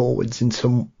moving forwards in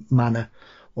some manner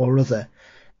or other.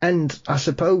 And I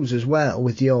suppose as well,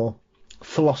 with your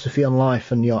philosophy on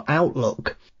life and your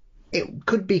outlook, it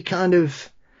could be kind of,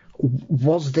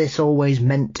 was this always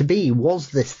meant to be? Was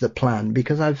this the plan?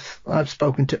 Because I've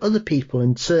spoken to other people,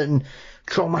 and certain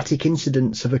traumatic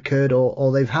incidents have occurred,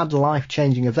 or they've had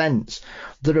life-changing events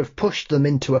that have pushed them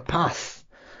into a path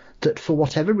that, for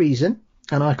whatever reason,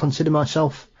 and I consider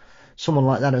myself someone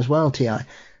like that as well, Ti,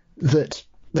 that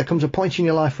there comes a point in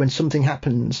your life when something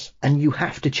happens and you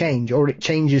have to change, or it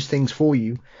changes things for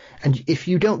you. And if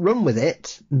you don't run with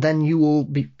it, then you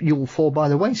will fall by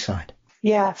the wayside.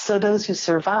 Yeah, so those who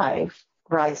survive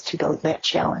rise to that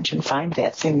challenge and find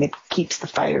that thing that keeps the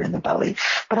fire in the belly.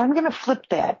 But I'm going to flip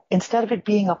that. Instead of it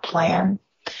being a plan,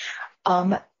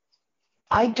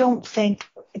 I don't think,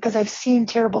 because I've seen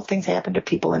terrible things happen to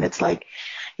people, and it's like,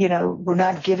 we're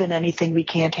not given anything we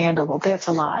can't handle. Well, that's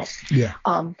a lie. Yeah.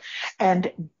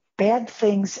 And bad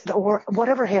things, or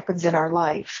whatever happens in our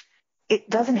life, it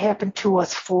doesn't happen to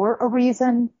us for a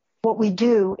reason. What we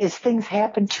do is things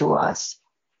happen to us,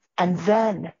 and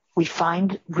then we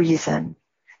find reason,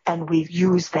 and we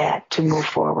use that to move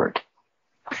forward.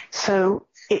 So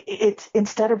it's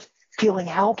instead of feeling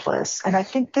helpless, and I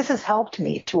think this has helped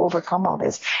me to overcome all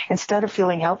this. Instead of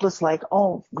feeling helpless, like,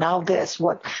 oh, now this,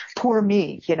 what, poor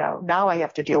me, now I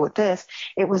have to deal with this.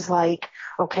 It was like,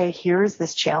 okay, here's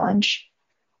this challenge.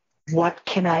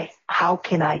 How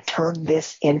can I turn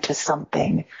this into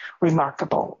something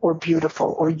remarkable or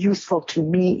beautiful or useful to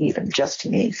me, even just to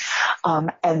me?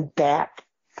 And that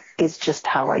is just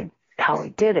how I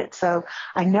did it. So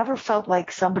I never felt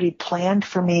like somebody planned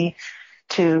for me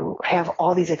to have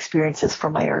all these experiences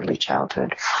from my early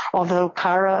childhood. Although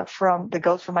Kara, from the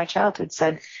ghost from my childhood,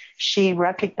 said she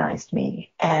recognized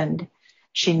me and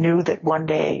she knew that one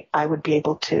day I would be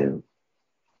able to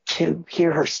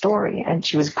hear her story, and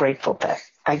she was grateful that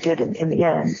I did in the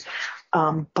end.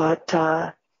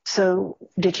 So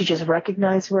did she just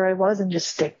recognize where I was and just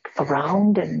stick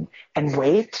around and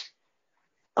wait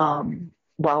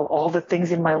while all the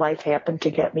things in my life happened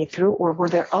to get me through? Or were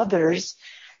there others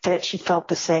that she felt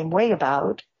the same way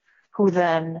about, who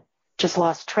then just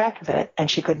lost track of it,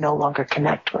 and she could no longer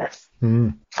connect with.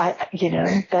 That's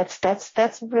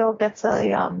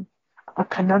a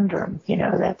conundrum,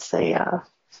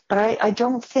 but I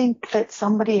don't think that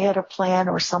somebody had a plan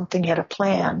or something had a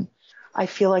plan. I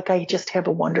feel like I just have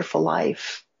a wonderful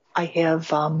life. I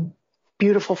have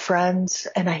beautiful friends,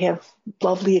 and I have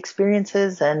lovely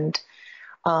experiences. And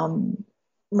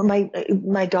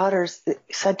my daughters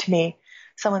said to me,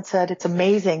 someone said, it's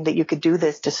amazing that you could do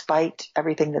this despite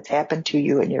everything that's happened to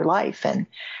you in your life. And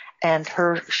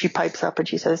she pipes up and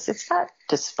she says, it's not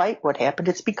despite what happened,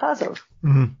 it's because of.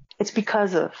 Mm-hmm. It's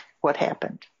because of what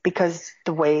happened, because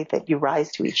the way that you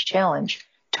rise to each challenge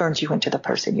turns you into the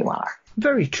person you are.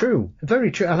 Very true.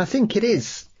 Very true. And I think it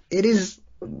is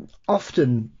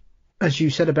often, as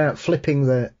you said about flipping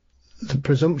the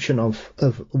presumption of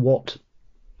what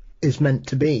is meant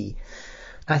to be.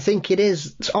 I think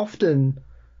it's often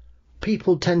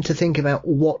people tend to think about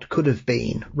what could have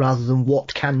been rather than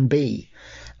what can be.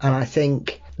 And I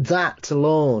think that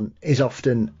alone is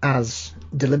often as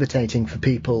debilitating for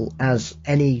people as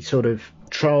any sort of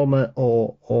trauma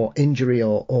or injury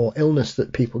or illness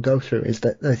that people go through, is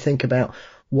that they think about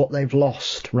what they've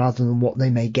lost rather than what they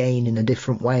may gain in a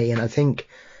different way. And I think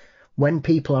when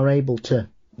people are able to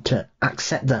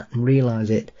accept that and realise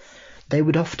it, they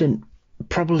would often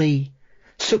probably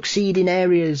succeed in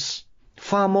areas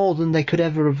far more than they could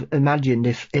ever have imagined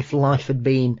if life had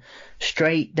been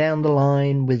straight down the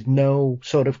line with no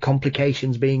sort of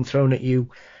complications being thrown at you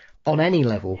on any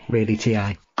level, really,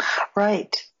 Ti.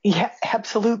 Right. Yeah,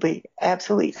 absolutely.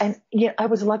 Absolutely. And I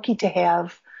was lucky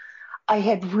to I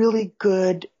had really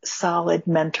good, solid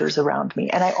mentors around me.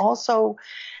 And I also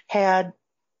had,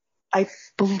 I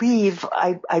believe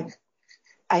I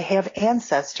have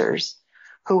ancestors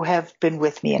who have been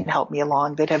with me and helped me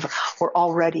along that were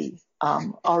already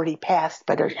passed,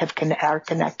 but are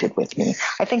connected with me.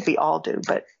 I think we all do,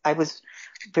 but I was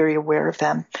very aware of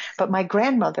them. But my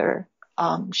grandmother,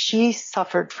 she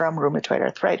suffered from rheumatoid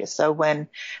arthritis. So when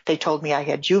they told me I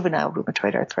had juvenile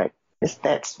rheumatoid arthritis,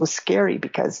 that was scary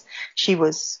because she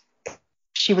was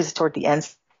toward the end,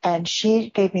 and she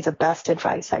gave me the best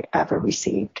advice I ever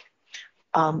received.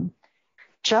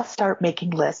 Just start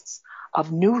making lists of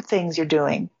new things you're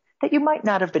doing that you might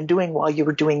not have been doing while you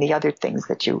were doing the other things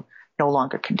that you no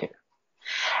longer can do.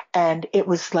 And it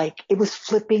was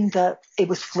flipping the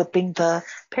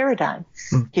paradigm.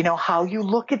 How you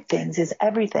look at things is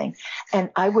everything.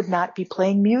 And I would not be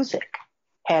playing music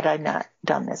had I not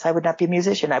done this. I would not be a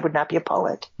musician. I would not be a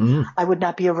poet. I would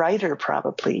not be a writer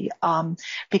probably.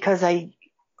 Because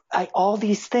all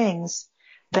these things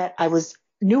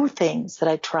new things that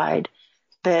I tried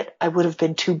that I would have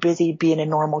been too busy being a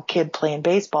normal kid playing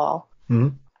baseball.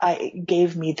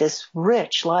 Gave me this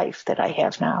rich life that I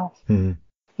have now.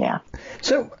 Yeah.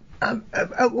 So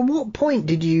at what point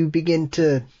did you begin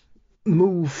to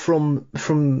move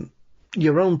from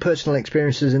your own personal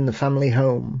experiences in the family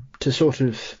home to sort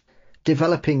of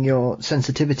developing your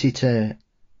sensitivity to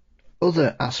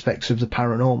other aspects of the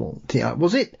paranormal?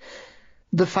 Was it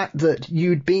the fact that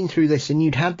you'd been through this and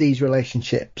you'd had these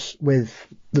relationships with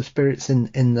the spirits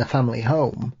in the family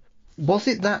home? Was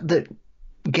it that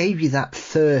gave you that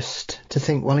thirst to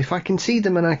think, well, if I can see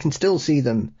them and I can still see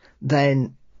them,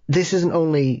 then this isn't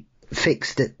only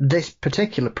fixed at this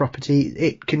particular property,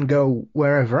 it can go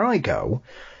wherever I go?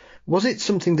 Was it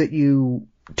something that you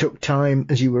took time,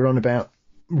 as you were on about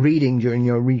reading during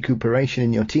your recuperation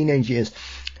in your teenage years?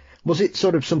 Was it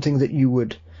sort of something that you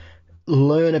would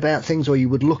learn about things, or you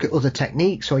would look at other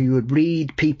techniques, or you would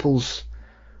read people's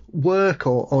work,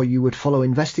 or you would follow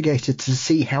investigators to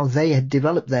see how they had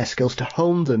developed their skills to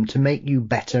hone them to make you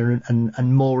better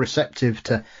and more receptive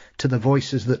to the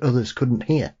voices that others couldn't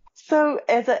hear? So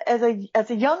as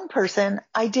a young person,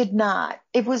 I did not.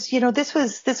 It was, this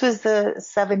was the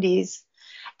 70s,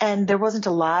 and there wasn't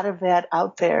a lot of that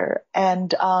out there.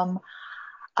 And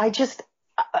I just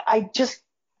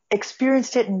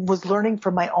experienced it and was learning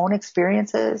from my own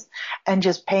experiences and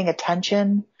just paying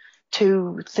attention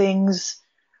to things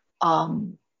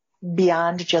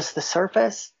beyond just the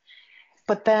surface.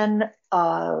 But then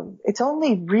it's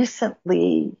only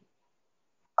recently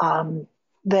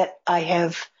that I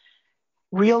have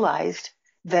realized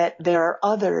that there are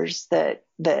others that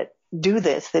do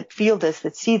this, that feel this,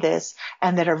 that see this,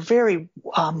 and that are very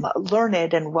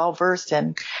learned and well-versed,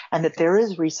 and that there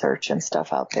is research and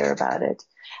stuff out there about it.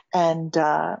 And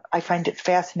I find it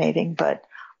fascinating. But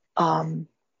I'm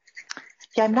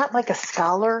not like a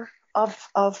scholar of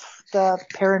the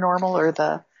paranormal or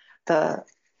the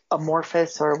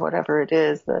amorphous or whatever it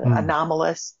is, the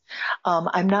anomalous.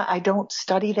 I don't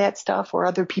study that stuff or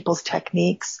other people's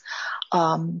techniques.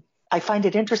 I find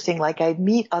it interesting. Like I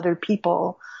meet other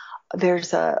people.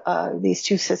 There's these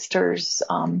two sisters,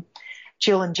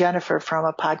 Jill and Jennifer, from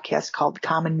a podcast called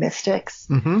Common Mystics.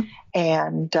 Mm-hmm.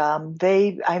 And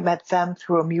I met them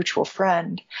through a mutual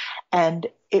friend, and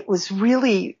it was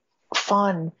really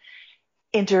fun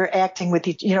interacting with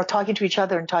talking to each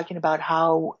other and talking about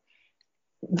how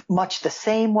much the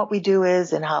same what we do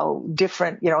is, and how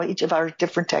different, each of our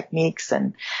different techniques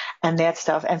and that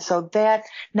stuff. And so that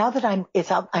now that I'm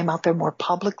out there more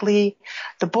publicly,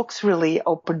 the books really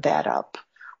opened that up.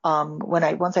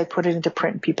 Once I put it into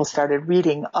print and people started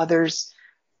reading, others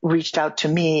reached out to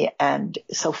me. And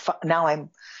so now I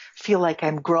feel like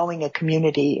I'm growing a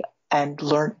community and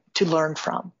to learn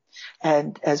from,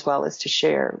 and as well as to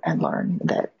share and learn,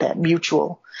 that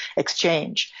mutual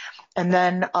exchange. And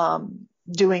then,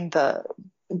 doing the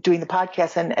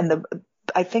podcast and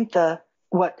I think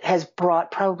what has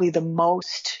brought probably the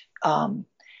most,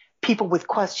 people with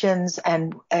questions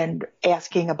and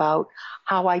asking about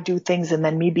how I do things, and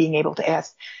then me being able to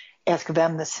ask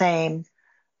them the same,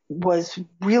 was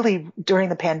really during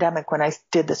the pandemic when I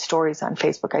did the stories on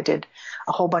Facebook. I did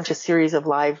a whole bunch of series of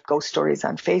live ghost stories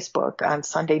on Facebook on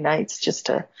Sunday nights just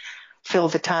to fill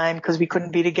the time, because we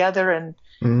couldn't be together, and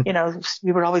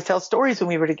we would always tell stories when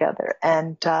we were together,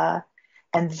 and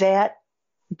that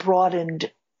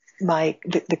broadened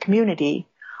the community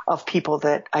of people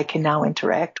that I can now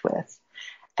interact with.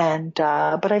 And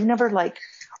but I've never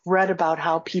read about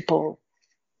how people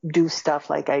do stuff.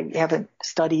 Like I haven't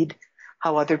studied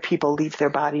how other people leave their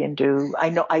body and do. I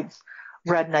know I've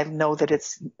read and I know that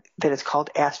it's called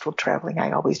astral traveling.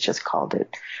 I always just called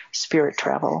it spirit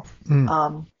travel.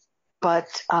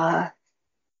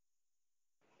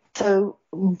 So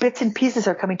bits and pieces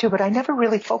are coming too, but I never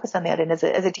really focused on that. And as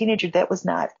a teenager,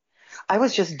 I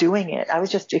was just doing it. I was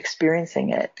just experiencing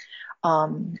it.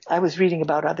 I was reading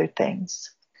about other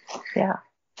things. Yeah.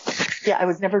 I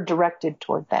was never directed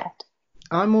toward that.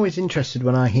 I'm always interested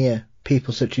when I hear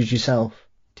people such as yourself,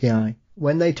 Tiyi,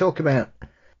 when they talk about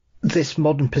this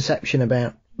modern perception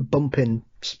about bumping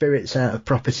spirits out of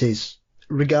properties,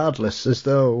 regardless, as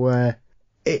though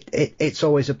it's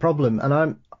always a problem.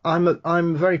 And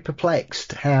I'm very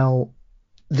perplexed how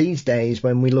these days,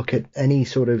 when we look at any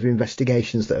sort of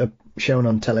investigations that are shown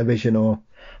on television or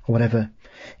whatever,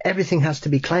 everything has to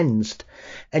be cleansed.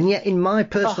 And yet, in my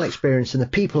personal experience and the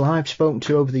people I've spoken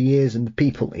to over the years and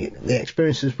the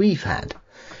experiences we've had,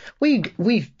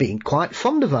 we've been quite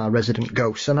fond of our resident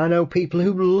ghosts. And I know people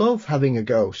who love having a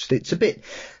ghost. It's a bit,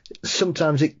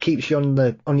 sometimes it keeps you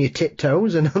on your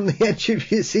tiptoes and on the edge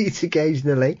of your seat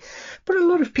occasionally. But a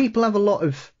lot of people have a lot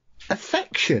of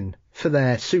affection for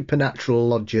their supernatural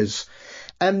lodgers.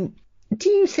 Do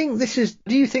you think this is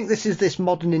this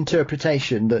modern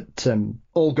interpretation that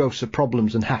all ghosts are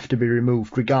problems and have to be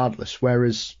removed regardless?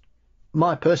 Whereas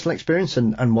my personal experience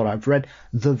and what I've read,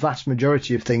 the vast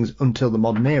majority of things until the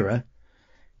modern era,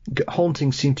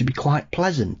 hauntings seem to be quite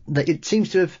pleasant. It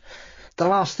seems to have, the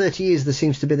last 30 years, there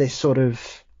seems to be this sort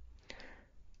of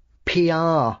PR.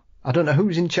 I don't know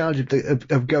who's in charge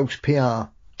of ghost PR,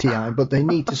 Tiyi, but they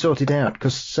need to sort it out,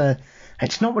 because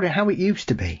it's not how it used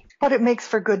to be. But it makes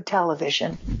for good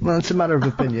television. Well, it's a matter of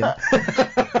opinion.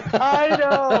 I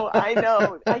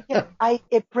know.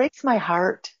 It breaks my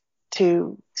heart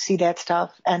to see that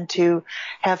stuff and to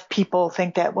have people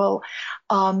think that, well,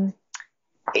 the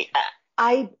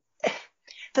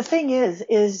thing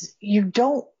is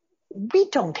we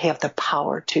don't have the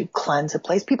power to cleanse a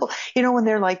place. People, when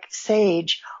they're like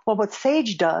sage, well, what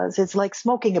sage does is like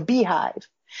smoking a beehive.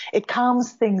 It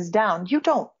calms things down. You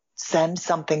don't send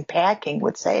something packing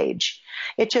with sage.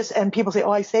 And people say,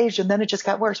 oh, I saged and then it just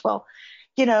got worse. Well,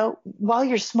 while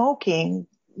you're smoking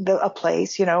a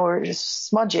place, or just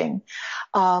smudging,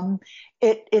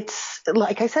 it's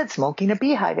like I said, smoking a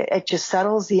beehive. It just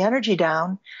settles the energy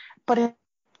down, but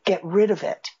get rid of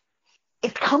it.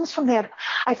 It comes from that.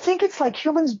 I think it's like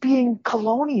humans being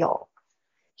colonial,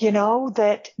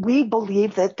 that we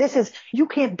believe that you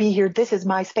can't be here. This is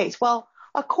my space. Well,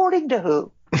 according to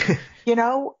who?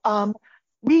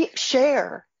 We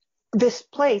share this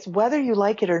place, whether you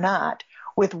like it or not,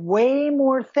 with way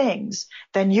more things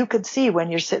than you could see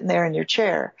when you're sitting there in your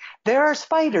chair. There are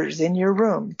spiders in your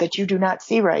room that you do not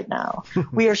see right now.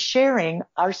 We are sharing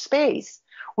our space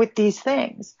with these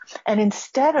things. And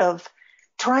instead of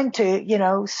trying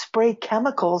to, spray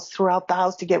chemicals throughout the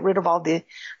house to get rid of all the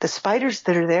spiders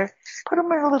that are there, put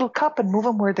them in a little cup and move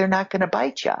them where they're not going to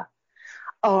bite you.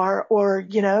 Or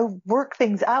work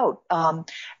things out.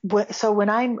 So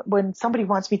when somebody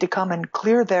wants me to come and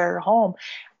clear their home,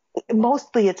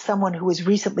 mostly it's someone who has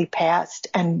recently passed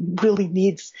and really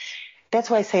needs that's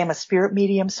why I say I'm a spirit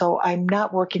medium. So I'm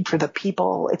not working for the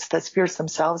people. It's the spirits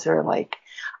themselves that are like,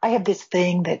 I have this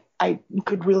thing that I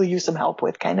could really use some help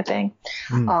with, kind of thing.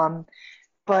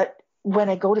 But when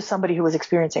I go to somebody who is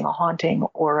experiencing a haunting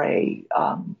or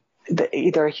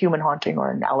either a human haunting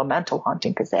or an elemental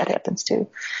haunting, because that happens too,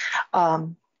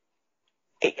 I'm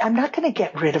not going to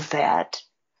get rid of that.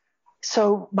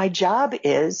 So my job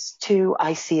is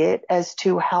I see it as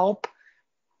to help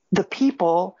the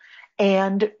people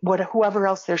and whoever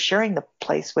else they're sharing the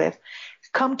place with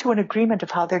come to an agreement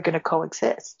of how they're going to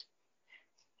coexist.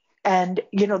 And,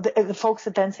 the folks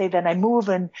that then say, then I move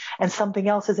and something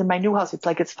else is in my new house. It's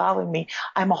like it's following me.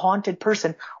 I'm a haunted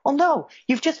person. Well, no,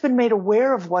 you've just been made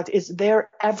aware of what is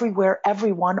there everywhere.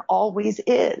 Everyone always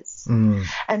is.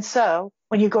 And so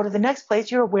when you go to the next place,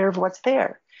 you're aware of what's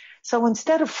there. So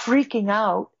instead of freaking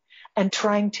out and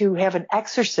trying to have an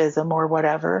exorcism or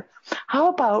whatever, how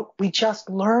about we just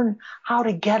learn how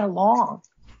to get along,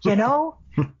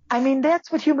 I mean,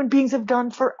 that's what human beings have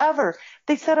done forever.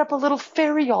 They set up a little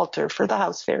fairy altar for the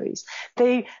house fairies.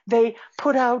 They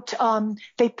put out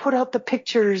the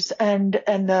pictures and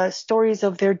the stories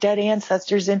of their dead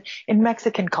ancestors in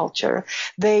Mexican culture.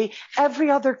 Every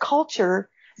other culture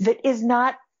that is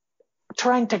not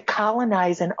trying to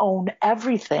colonize and own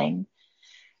everything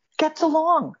gets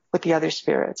along with the other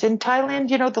spirits. In Thailand,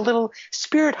 the little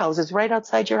spirit houses right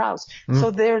outside your house.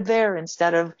 So they're there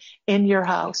instead of in your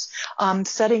house.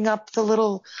 Setting up the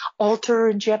little altar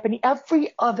in Japanese.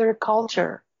 Every other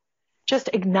culture just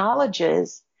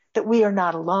acknowledges that we are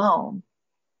not alone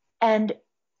and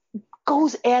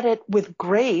goes at it with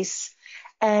grace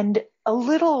and a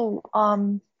little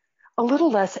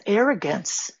less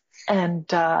arrogance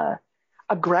and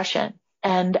aggression.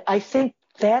 And I think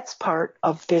that's part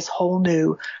of this whole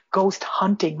new ghost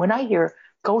hunting. When I hear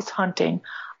ghost hunting,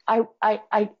 I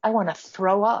want to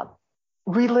throw up.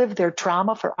 Relive their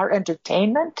trauma for our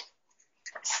entertainment?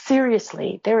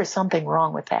 Seriously, there is something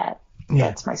wrong with that. Yeah.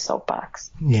 That's my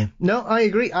soapbox. Yeah. No, I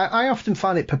agree. I often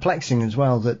find it perplexing as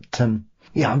well that,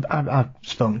 I've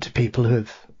spoken to people who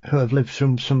have lived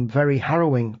through some very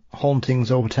harrowing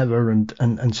hauntings or whatever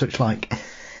and such like.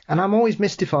 And I'm always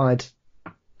mystified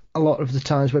a lot of the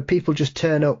times where people just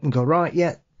turn up and go, right,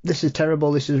 yeah, this is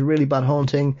terrible, this is a really bad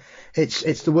haunting,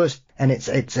 it's the worst, and it's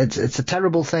a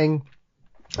terrible thing,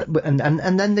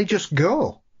 and then they just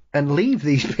go and leave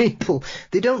these people.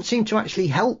 They don't seem to actually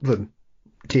help them,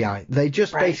 Ti. They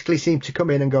just basically seem to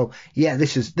come in and go, yeah,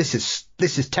 this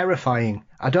is terrifying,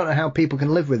 I don't know how people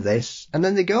can live with this, and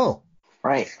then they go.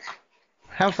 Right.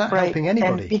 How's that helping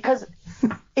anybody? And because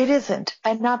it isn't,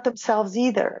 and not themselves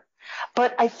either.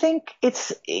 But I think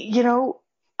it's,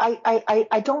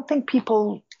 I don't think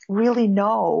people really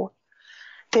know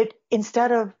that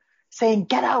instead of saying,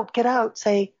 get out,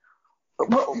 say,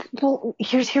 well,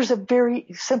 here's a very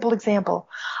simple example.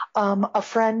 A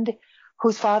friend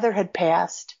whose father had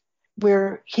passed,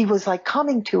 where he was like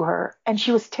coming to her and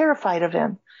she was terrified of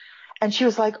him. And she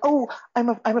was like, oh,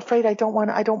 I'm afraid I don't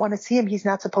want to see him. He's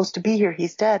not supposed to be here.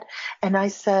 He's dead. And I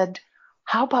said,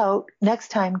 how about next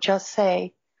time just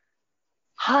say,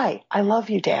 hi, I love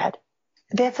you, Dad.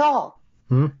 That's all.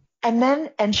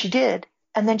 And she did.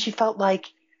 And then she felt like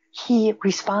he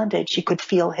responded. She could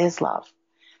feel his love.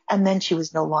 And then she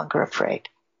was no longer afraid.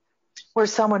 Where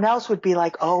someone else would be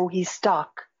like, oh, he's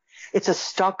stuck. It's a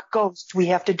stuck ghost. We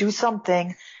have to do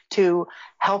something to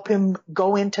help him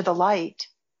go into the light.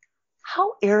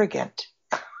 How arrogant.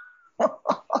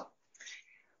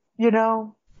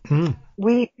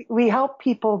 We help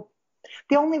people.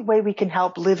 The only way we can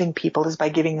help living people is by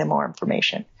giving them more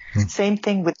information. Same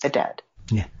thing with the dead.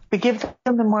 Yeah. We give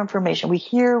them more information. We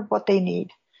hear what they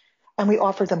need and we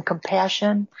offer them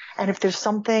compassion. And if there's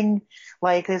something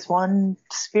like this one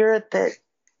spirit that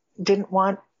didn't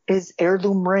want his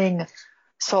heirloom ring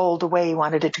sold away, he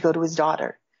wanted it to go to his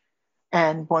daughter.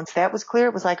 And once that was clear,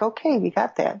 it was like, okay, we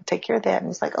got that. Take care of that. And it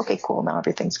was like, okay, cool. Now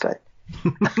everything's good.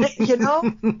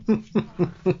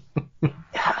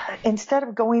 Instead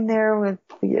of going there with,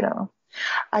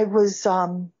 I was,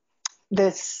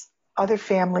 this other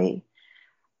family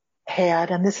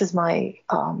had, and this is my,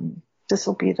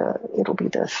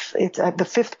 the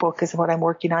fifth book is what I'm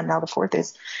working on now. The fourth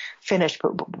is finished,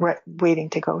 but waiting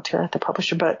to go to the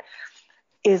publisher, but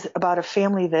is about a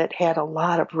family that had a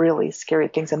lot of really scary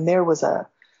things. And there was a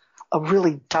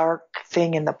really dark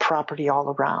thing in the property all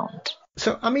around.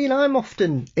 So, I mean, I'm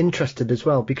often interested as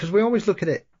well because we always look at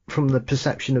it from the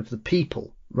perception of the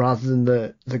people rather than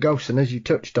the ghosts. And as you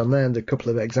touched on there, and the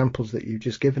couple of examples that you've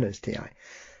just given us, Ti,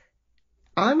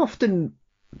 I'm often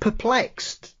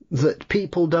perplexed that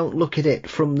people don't look at it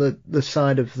from the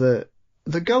side of the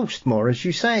ghost more, as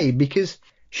you say, because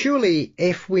surely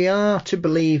if we are to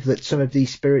believe that some of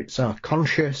these spirits are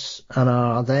conscious and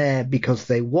are there because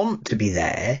they want to be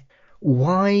there,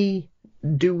 why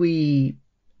do we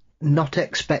not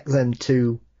expect them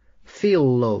to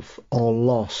feel love or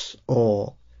loss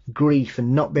or grief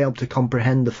and not be able to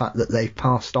comprehend the fact that they've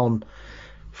passed on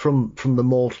from the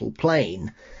mortal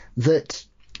plane, that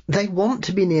they want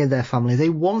to be near their family, they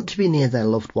want to be near their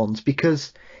loved ones,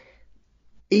 because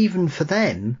even for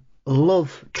them,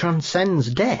 love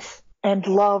transcends death. And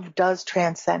love does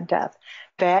transcend death.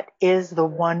 That is the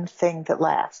one thing that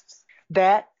lasts.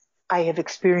 That I have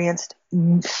experienced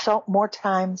so more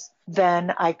times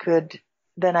than I can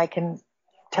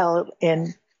tell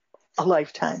in a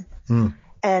lifetime.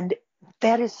 And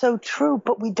that is so true,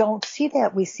 but we don't see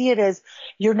that. We see it as,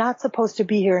 you're not supposed to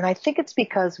be here. And I think it's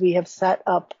because we have set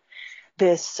up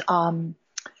this kind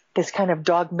of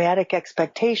dogmatic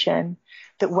expectation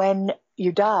that when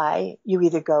you die, you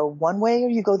either go one way or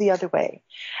you go the other way.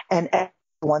 And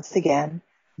once again,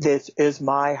 this is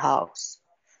my house.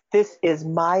 This is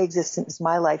my existence,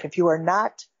 my life. If you are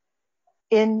not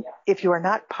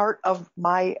part of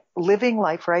my living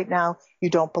life right now, you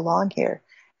don't belong here.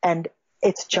 And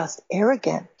it's just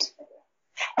arrogant.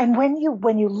 And when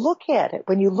you look at it,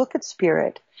 when you look at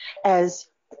spirit as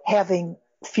having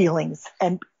feelings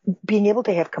and being able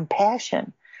to have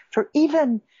compassion for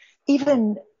even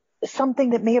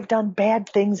something that may have done bad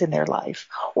things in their life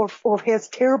or has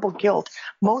terrible guilt,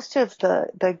 most of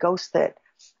the ghosts that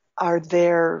are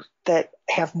there that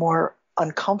have more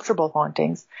uncomfortable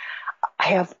hauntings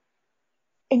have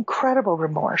incredible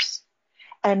remorse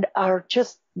and are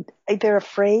just, they're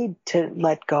afraid to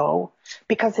let go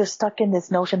because they're stuck in this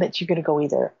notion that you're going to go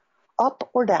either up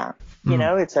or down. You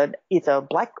know, it's a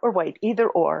black or white, either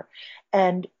or.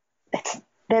 And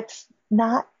that's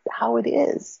not how it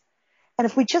is. And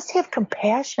if we just have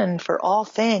compassion for all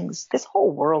things, this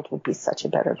whole world would be such a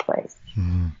better place.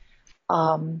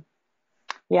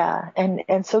 Yeah.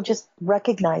 And so just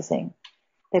recognizing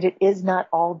that it is not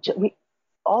all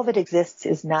that exists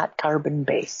is not carbon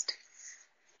based,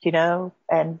 you know,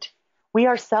 and we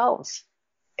ourselves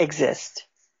exist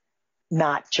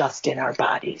not just in our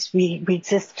bodies. We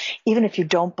exist, even if you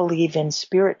don't believe in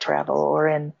spirit travel or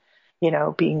in, you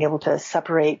know, being able to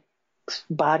separate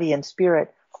body and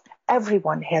spirit.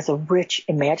 Everyone has a rich,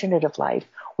 imaginative life.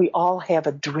 We all have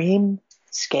a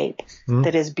dreamscape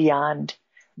that is beyond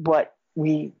what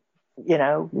we, you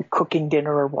know, cooking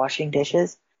dinner or washing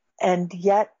dishes. And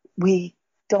yet we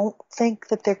don't think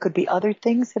that there could be other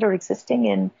things that are existing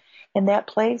in that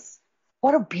place.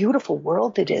 What a beautiful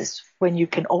world it is when you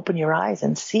can open your eyes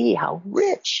and see how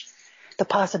rich the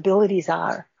possibilities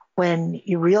are when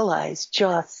you realize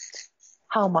just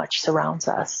how much surrounds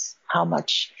us, how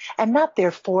much, and not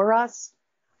there for us,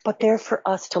 but there for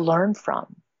us to learn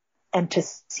from and to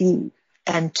see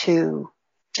and to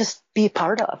just be a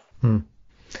part of.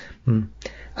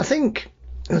 I think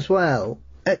as well,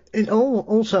 it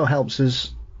also helps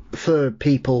us for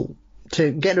people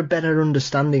to get a better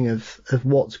understanding of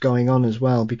what's going on as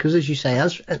well, because as you say,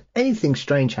 as anything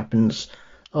strange happens,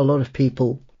 a lot of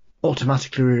people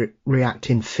automatically react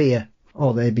in fear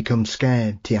or they become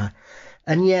scared, Tiyi.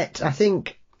 And yet I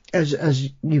think, as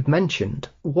you've mentioned,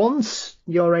 once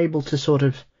you're able to sort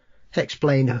of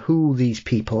explain who these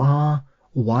people are,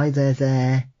 why they're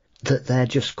there, that they're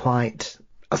just quite...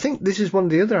 I think this is one of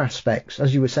the other aspects,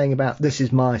 as you were saying about this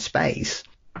is my space.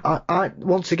 I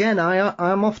once again,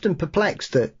 I'm often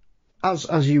perplexed that,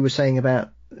 as you were saying about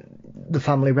the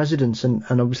family residence and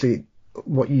obviously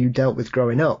what you dealt with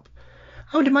growing up,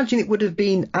 I would imagine it would have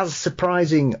been as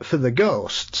surprising for the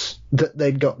ghosts that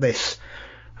they'd got this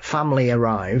family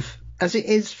arrive as it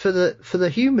is for the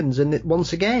humans. And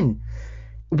once again,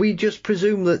 we just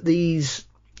presume that these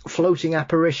floating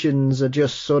apparitions are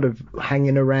just sort of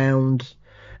hanging around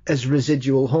as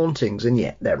residual hauntings, and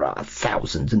yet there are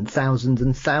thousands and thousands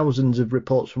and thousands of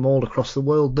reports from all across the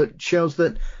world that shows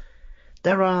that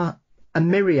there are a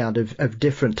myriad of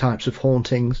different types of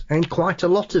hauntings, and quite a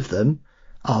lot of them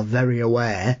are very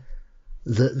aware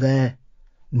that they're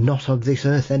not of this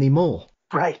earth anymore.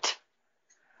 Right.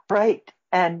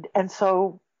 And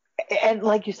so, and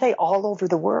like you say, all over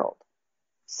the world.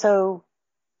 So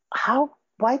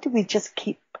why do we just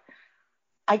keep,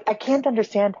 I can't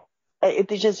understand. It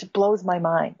just blows my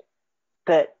mind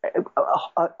that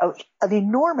an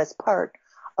enormous part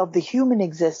of the human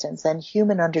existence and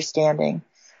human understanding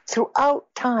throughout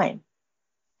time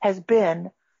has been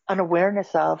an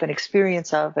awareness of, an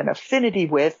experience of, an affinity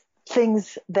with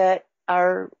things that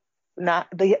are not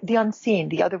the unseen,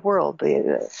 the other world.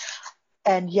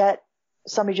 And yet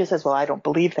somebody just says, well, I don't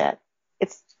believe that.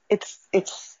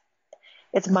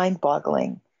 it's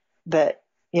mind-boggling that,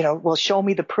 well, show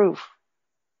me the proof.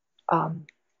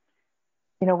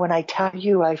 When I tell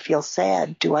you I feel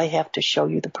sad, do I have to show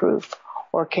you the proof?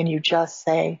 Or can you just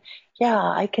say, yeah,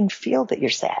 I can feel that you're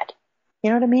sad? You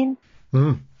know what I mean?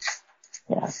 Mm.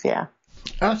 Yeah.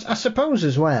 I suppose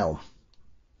as well,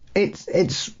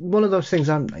 it's one of those things.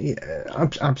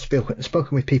 I've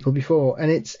spoken with people before,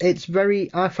 and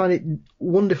I find it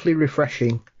wonderfully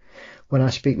refreshing when I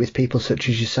speak with people such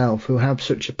as yourself who have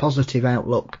such a positive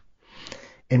outlook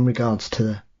in regards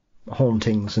to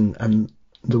hauntings and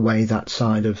the way that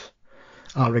side of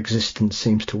our existence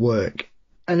seems to work.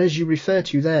 And as you refer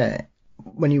to there,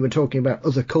 when you were talking about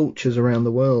other cultures around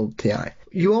the world, Tiyi,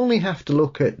 you only have to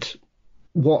look at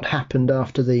what happened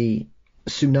after the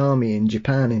tsunami in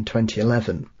Japan in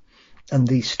 2011 and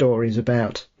these stories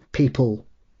about people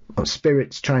or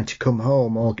spirits trying to come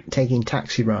home or taking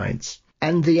taxi rides,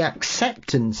 and the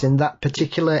acceptance in that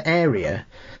particular area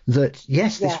that,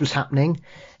 yes, this was happening,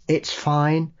 it's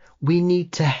fine, we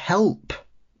need to help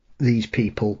these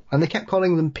people. And they kept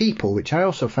calling them people, which I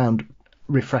also found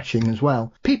refreshing as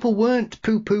well. People weren't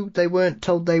poo-pooed, they weren't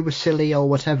told they were silly or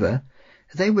whatever.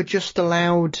 They were just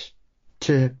allowed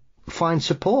to find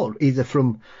support, either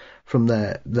from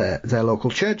their local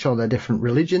church or their different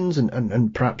religions,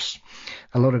 and perhaps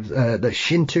a lot of the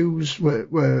Shintos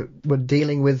were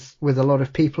dealing with a lot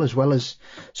of people, as well as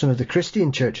some of the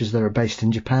Christian churches that are based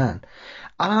in Japan.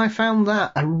 And I found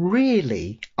that a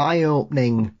really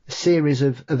eye-opening series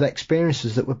of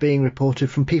experiences that were being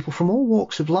reported from people from all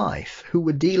walks of life who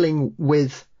were dealing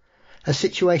with a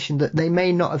situation that they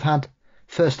may not have had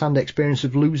first-hand experience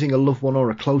of losing a loved one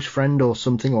or a close friend or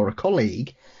something, or a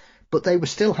colleague, but they were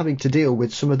still having to deal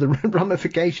with some of the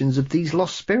ramifications of these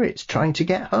lost spirits trying to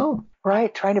get home.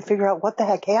 Right, trying to figure out what the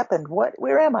heck happened.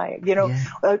 Where am I?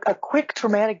 A quick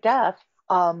traumatic death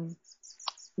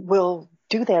will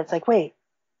do that. It's like, wait,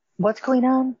 what's going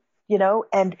on?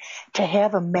 And to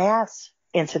have a mass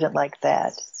incident like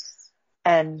that,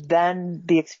 and then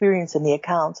the experience in the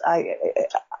accounts, I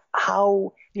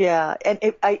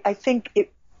think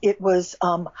it was,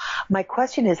 my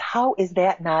question is, how is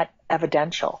that not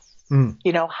evidential?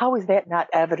 How is that not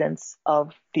evidence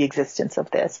of the existence of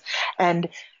this? And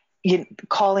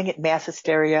calling it mass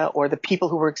hysteria, or the people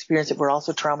who were experiencing it were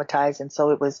also traumatized. And so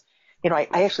it was, I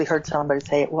actually heard somebody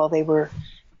say, well, they were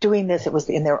doing this. It was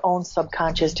in their own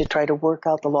subconscious to try to work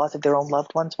out the loss of their own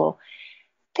loved ones. Well,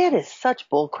 that is such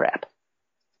bullcrap.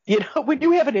 When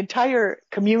you have an entire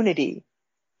community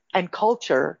and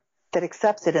culture that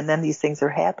accepts it, and then these things are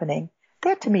happening,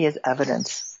 that to me is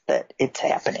evidence that it's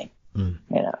happening.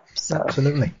 So.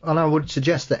 Absolutely. And I would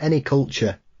suggest that any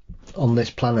culture on this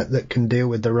planet that can deal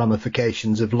with the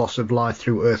ramifications of loss of life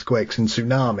through earthquakes and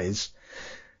tsunamis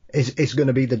is going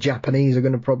to be the Japanese, are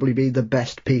going to probably be the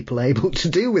best people able to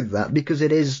deal with that, because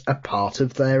it is a part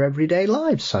of their everyday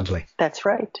lives, sadly. That's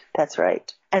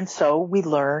right. And so we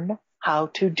learn how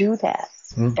to do that.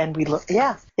 And we look,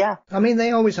 yeah. I mean,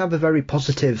 they always have a very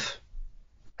positive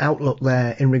outlook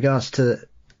there in regards to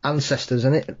ancestors,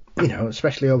 and it,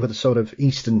 especially over the sort of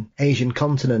Eastern Asian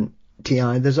continent,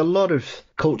 Tiyi, there's a lot of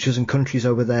cultures and countries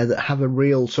over there that have a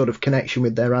real sort of connection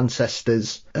with their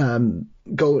ancestors,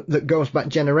 that goes back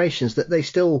generations, that they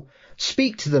still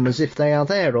speak to them as if they are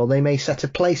there, or they may set a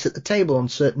place at the table on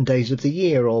certain days of the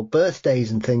year, or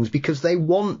birthdays and things, because they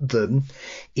want them,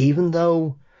 even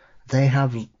though they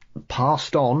have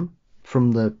passed on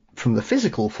from the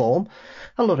physical form.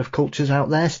 A lot of cultures out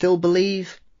there still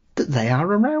believe that they are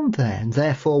around there, and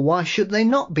therefore why should they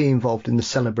not be involved in the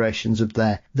celebrations of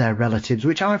their relatives,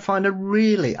 which I find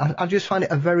I just find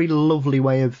it a very lovely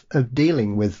way of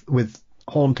dealing with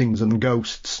hauntings and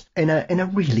ghosts in a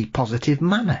really positive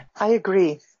manner. I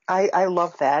agree. I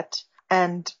love that.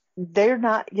 And they're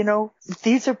not,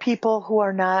 these are people who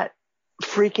are not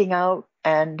freaking out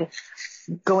and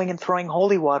going and throwing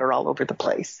holy water all over the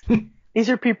place. These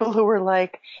are people who are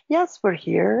like, yes, we're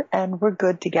here and we're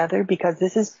good together because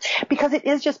it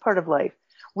is just part of life.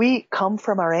 We come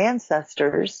from our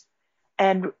ancestors,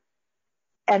 and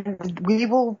we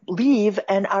will leave,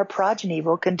 and our progeny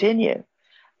will continue.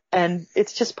 And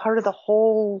it's just part of the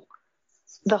whole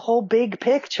big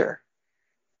picture,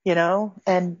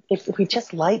 and if we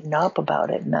just lighten up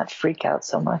about it and not freak out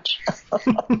so much.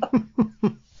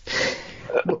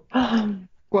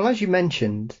 Well, as you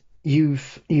mentioned,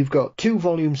 you've got 2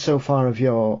 volumes so far of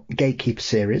your Gatekeeper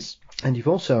series, and you've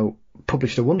also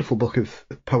published a wonderful book of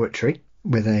poetry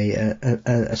with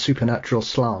a supernatural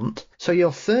slant. So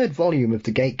your 3rd volume of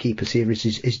the Gatekeeper series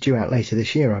is due out later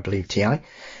this year, I believe, Tiyi.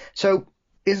 So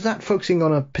is that focusing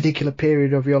on a particular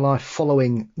period of your life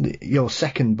following your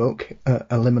second book,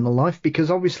 A Liminal Life?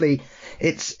 Because obviously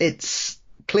it's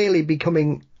clearly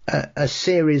becoming a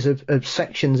series of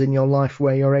sections in your life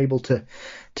where you're able to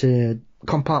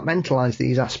compartmentalize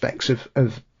these aspects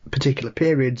of particular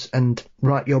periods and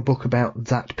write your book about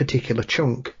that particular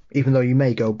chunk, even though you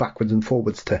may go backwards and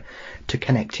forwards to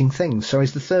connecting things. So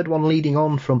is the third one leading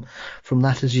on from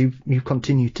that as you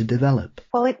continue to develop?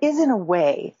 Well, it is in a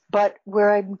way, but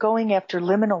where I'm going after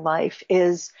liminal life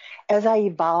is as I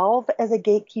evolve as a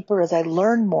gatekeeper, as I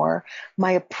learn more,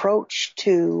 my approach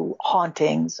to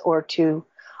hauntings or to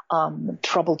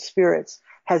troubled spirits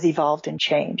has evolved and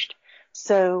changed.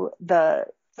 So the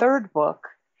third book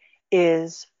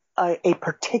is a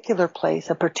particular place,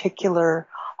 a particular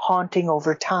haunting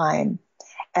over time,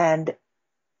 and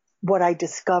what I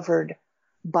discovered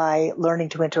by learning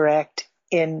to interact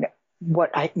in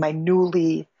I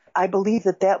believe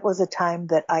that was a time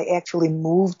that I actually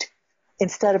moved.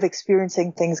 Instead of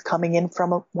experiencing things coming in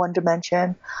from one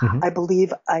dimension, I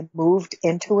believe I moved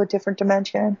into a different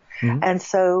dimension. And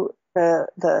so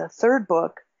the third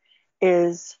book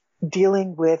is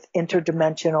dealing with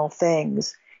interdimensional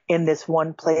things in this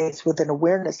one place with an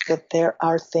awareness that there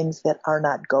are things that are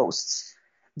not ghosts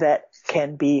that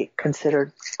can be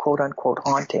considered quote unquote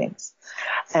hauntings.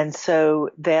 And so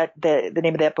that the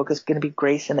name of that book is going to be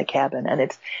Grace in the Cabin, and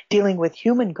it's dealing with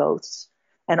human ghosts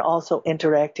and also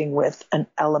interacting with an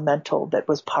elemental that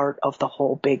was part of the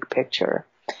whole big picture.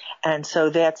 And so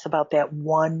that's about that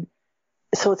one.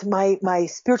 So it's my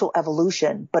spiritual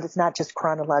evolution, but it's not just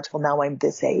chronological. Now I'm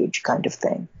this age kind of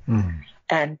thing.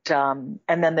 And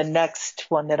then the next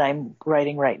one that I'm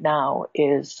writing right now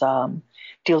is,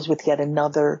 deals with yet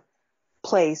another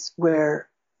place where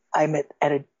I'm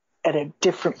at a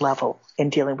different level in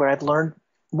dealing, where I've learned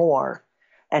more,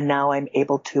 and now I'm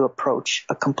able to approach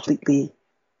a completely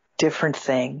different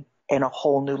thing in a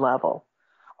whole new level.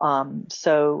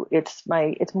 So it's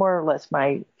more or less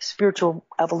my spiritual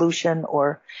evolution,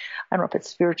 or I don't know if it's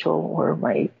spiritual or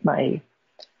my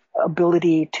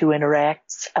ability to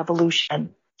interact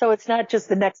evolution. So it's not just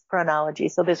the next chronology.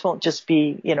 So this won't just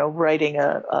be, writing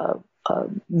a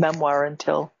memoir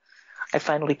until I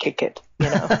finally kick it,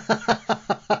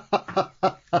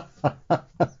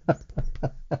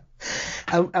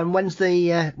 And when's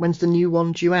the new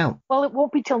one due out? Well, it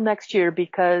won't be till next year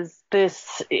because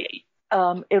this,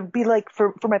 it'll be like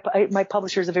for my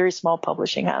publisher is a very small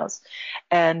publishing house.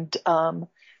 And,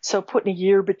 so putting a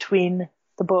year between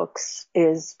the books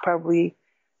is probably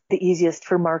the easiest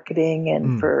for marketing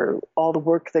and for all the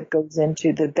work that goes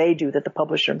into that the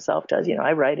publisher himself does.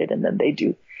 I write it and then they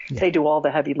do all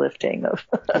the heavy lifting of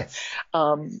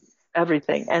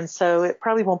everything. And so it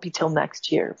probably won't be till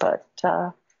next year, but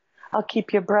I'll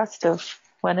keep you abreast of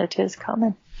when it is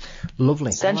coming.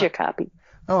 Lovely. Send you a copy.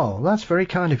 Oh, that's very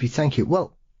kind of you. Thank you.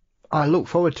 Well, I look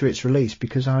forward to its release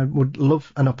because I would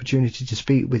love an opportunity to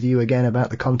speak with you again about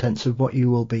the contents of what you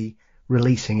will be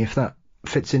releasing, if that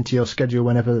fits into your schedule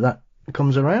whenever that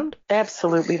comes around.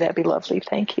 Absolutely, that'd be lovely.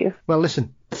 Thank you. Well,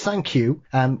 listen, thank you.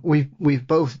 We've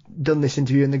both done this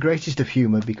interview in the greatest of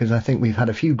humour because I think we've had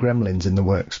a few gremlins in the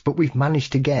works, but we've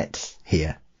managed to get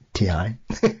here, Tiyi.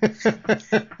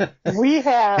 We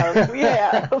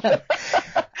have.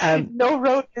 No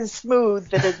road is smooth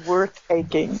that is worth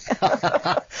taking.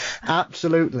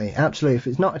 Absolutely. If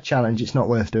it's not a challenge, it's not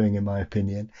worth doing, in my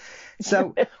opinion.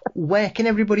 So where can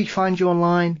everybody find you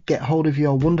online, get hold of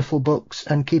your wonderful books,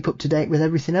 and keep up to date with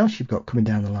everything else you've got coming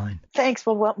down the line? Thanks.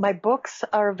 Well, my books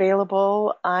are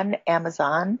available on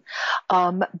Amazon,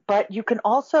 but you can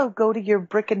also go to your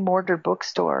brick and mortar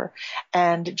bookstore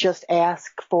and just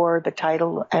ask for the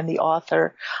title and the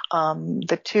author.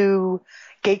 The two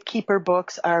Gatekeeper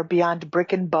books are Beyond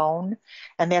Brick and Bone,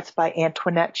 and that's by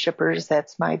Antoinette Schippers.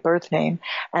 That's my birth name.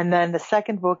 And then the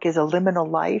second book is A Liminal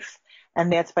Life,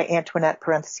 and that's by Antoinette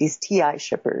Tiyi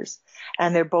Schippers.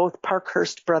 And they're both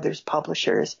Parkhurst Brothers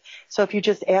publishers. So if you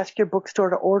just ask your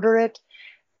bookstore to order it,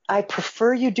 I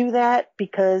prefer you do that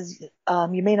because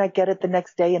you may not get it the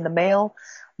next day in the mail,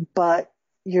 but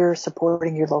you're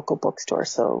supporting your local bookstore.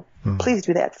 So please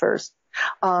do that first.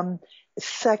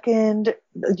 Second,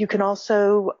 you can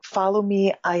also follow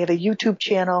me. I have a YouTube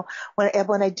channel.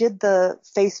 When I did the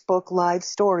Facebook live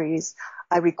stories,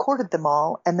 I recorded them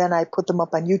all and then I put them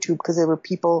up on YouTube because there were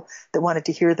people that wanted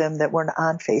to hear them that weren't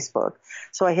on Facebook.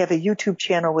 So I have a YouTube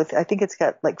channel with, I think it's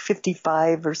got like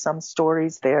 55 or some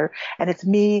stories there. And it's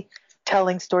me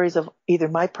telling stories of either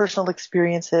my personal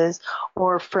experiences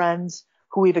or friends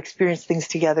who we've experienced things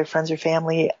together, friends or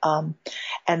family.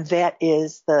 And that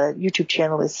is, the YouTube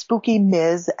channel is Spooky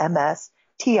Ms. MS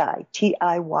Tiyi,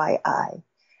 Tiyi.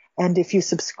 And if you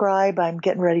subscribe, I'm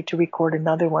getting ready to record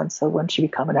another one. So one should be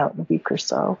coming out in a week or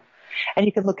so. And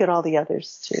you can look at all the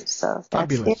others too. So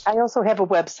Fabulous. I also have a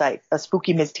website, a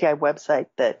Spooky Ms. Ti website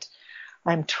that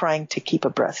I'm trying to keep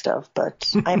abreast of,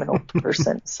 but I'm an old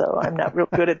person, so I'm not real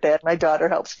good at that. My daughter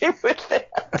helps me with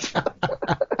that.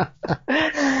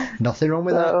 Nothing wrong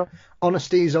with that.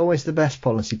 Honesty is always the best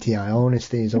policy, Ti.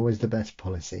 Honesty is always the best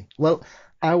policy. Well,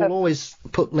 I will always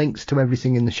put links to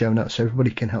everything in the show notes so everybody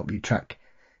can help you track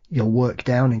your work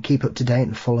down and keep up to date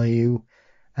and follow you,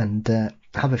 and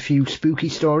have a few spooky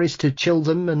stories to chill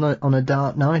them on a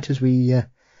dark night as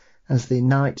the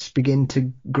nights begin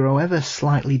to grow ever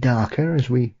slightly darker as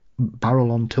we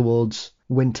barrel on towards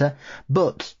winter.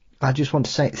 But I just want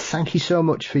to say thank you so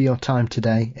much for your time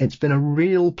today. It's been a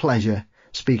real pleasure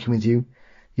speaking with you.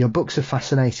 Your books are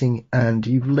fascinating, and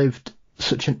you've lived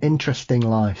such an interesting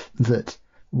life that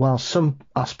while some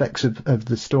aspects of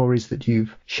the stories that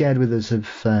you've shared with us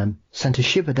have sent a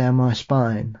shiver down my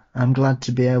spine, I'm glad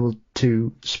to be able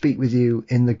to speak with you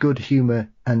in the good humour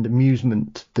and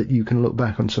amusement that you can look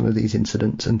back on some of these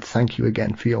incidents. And thank you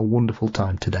again for your wonderful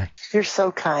time today. You're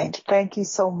so kind. Thank you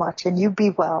so much. And you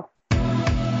be well.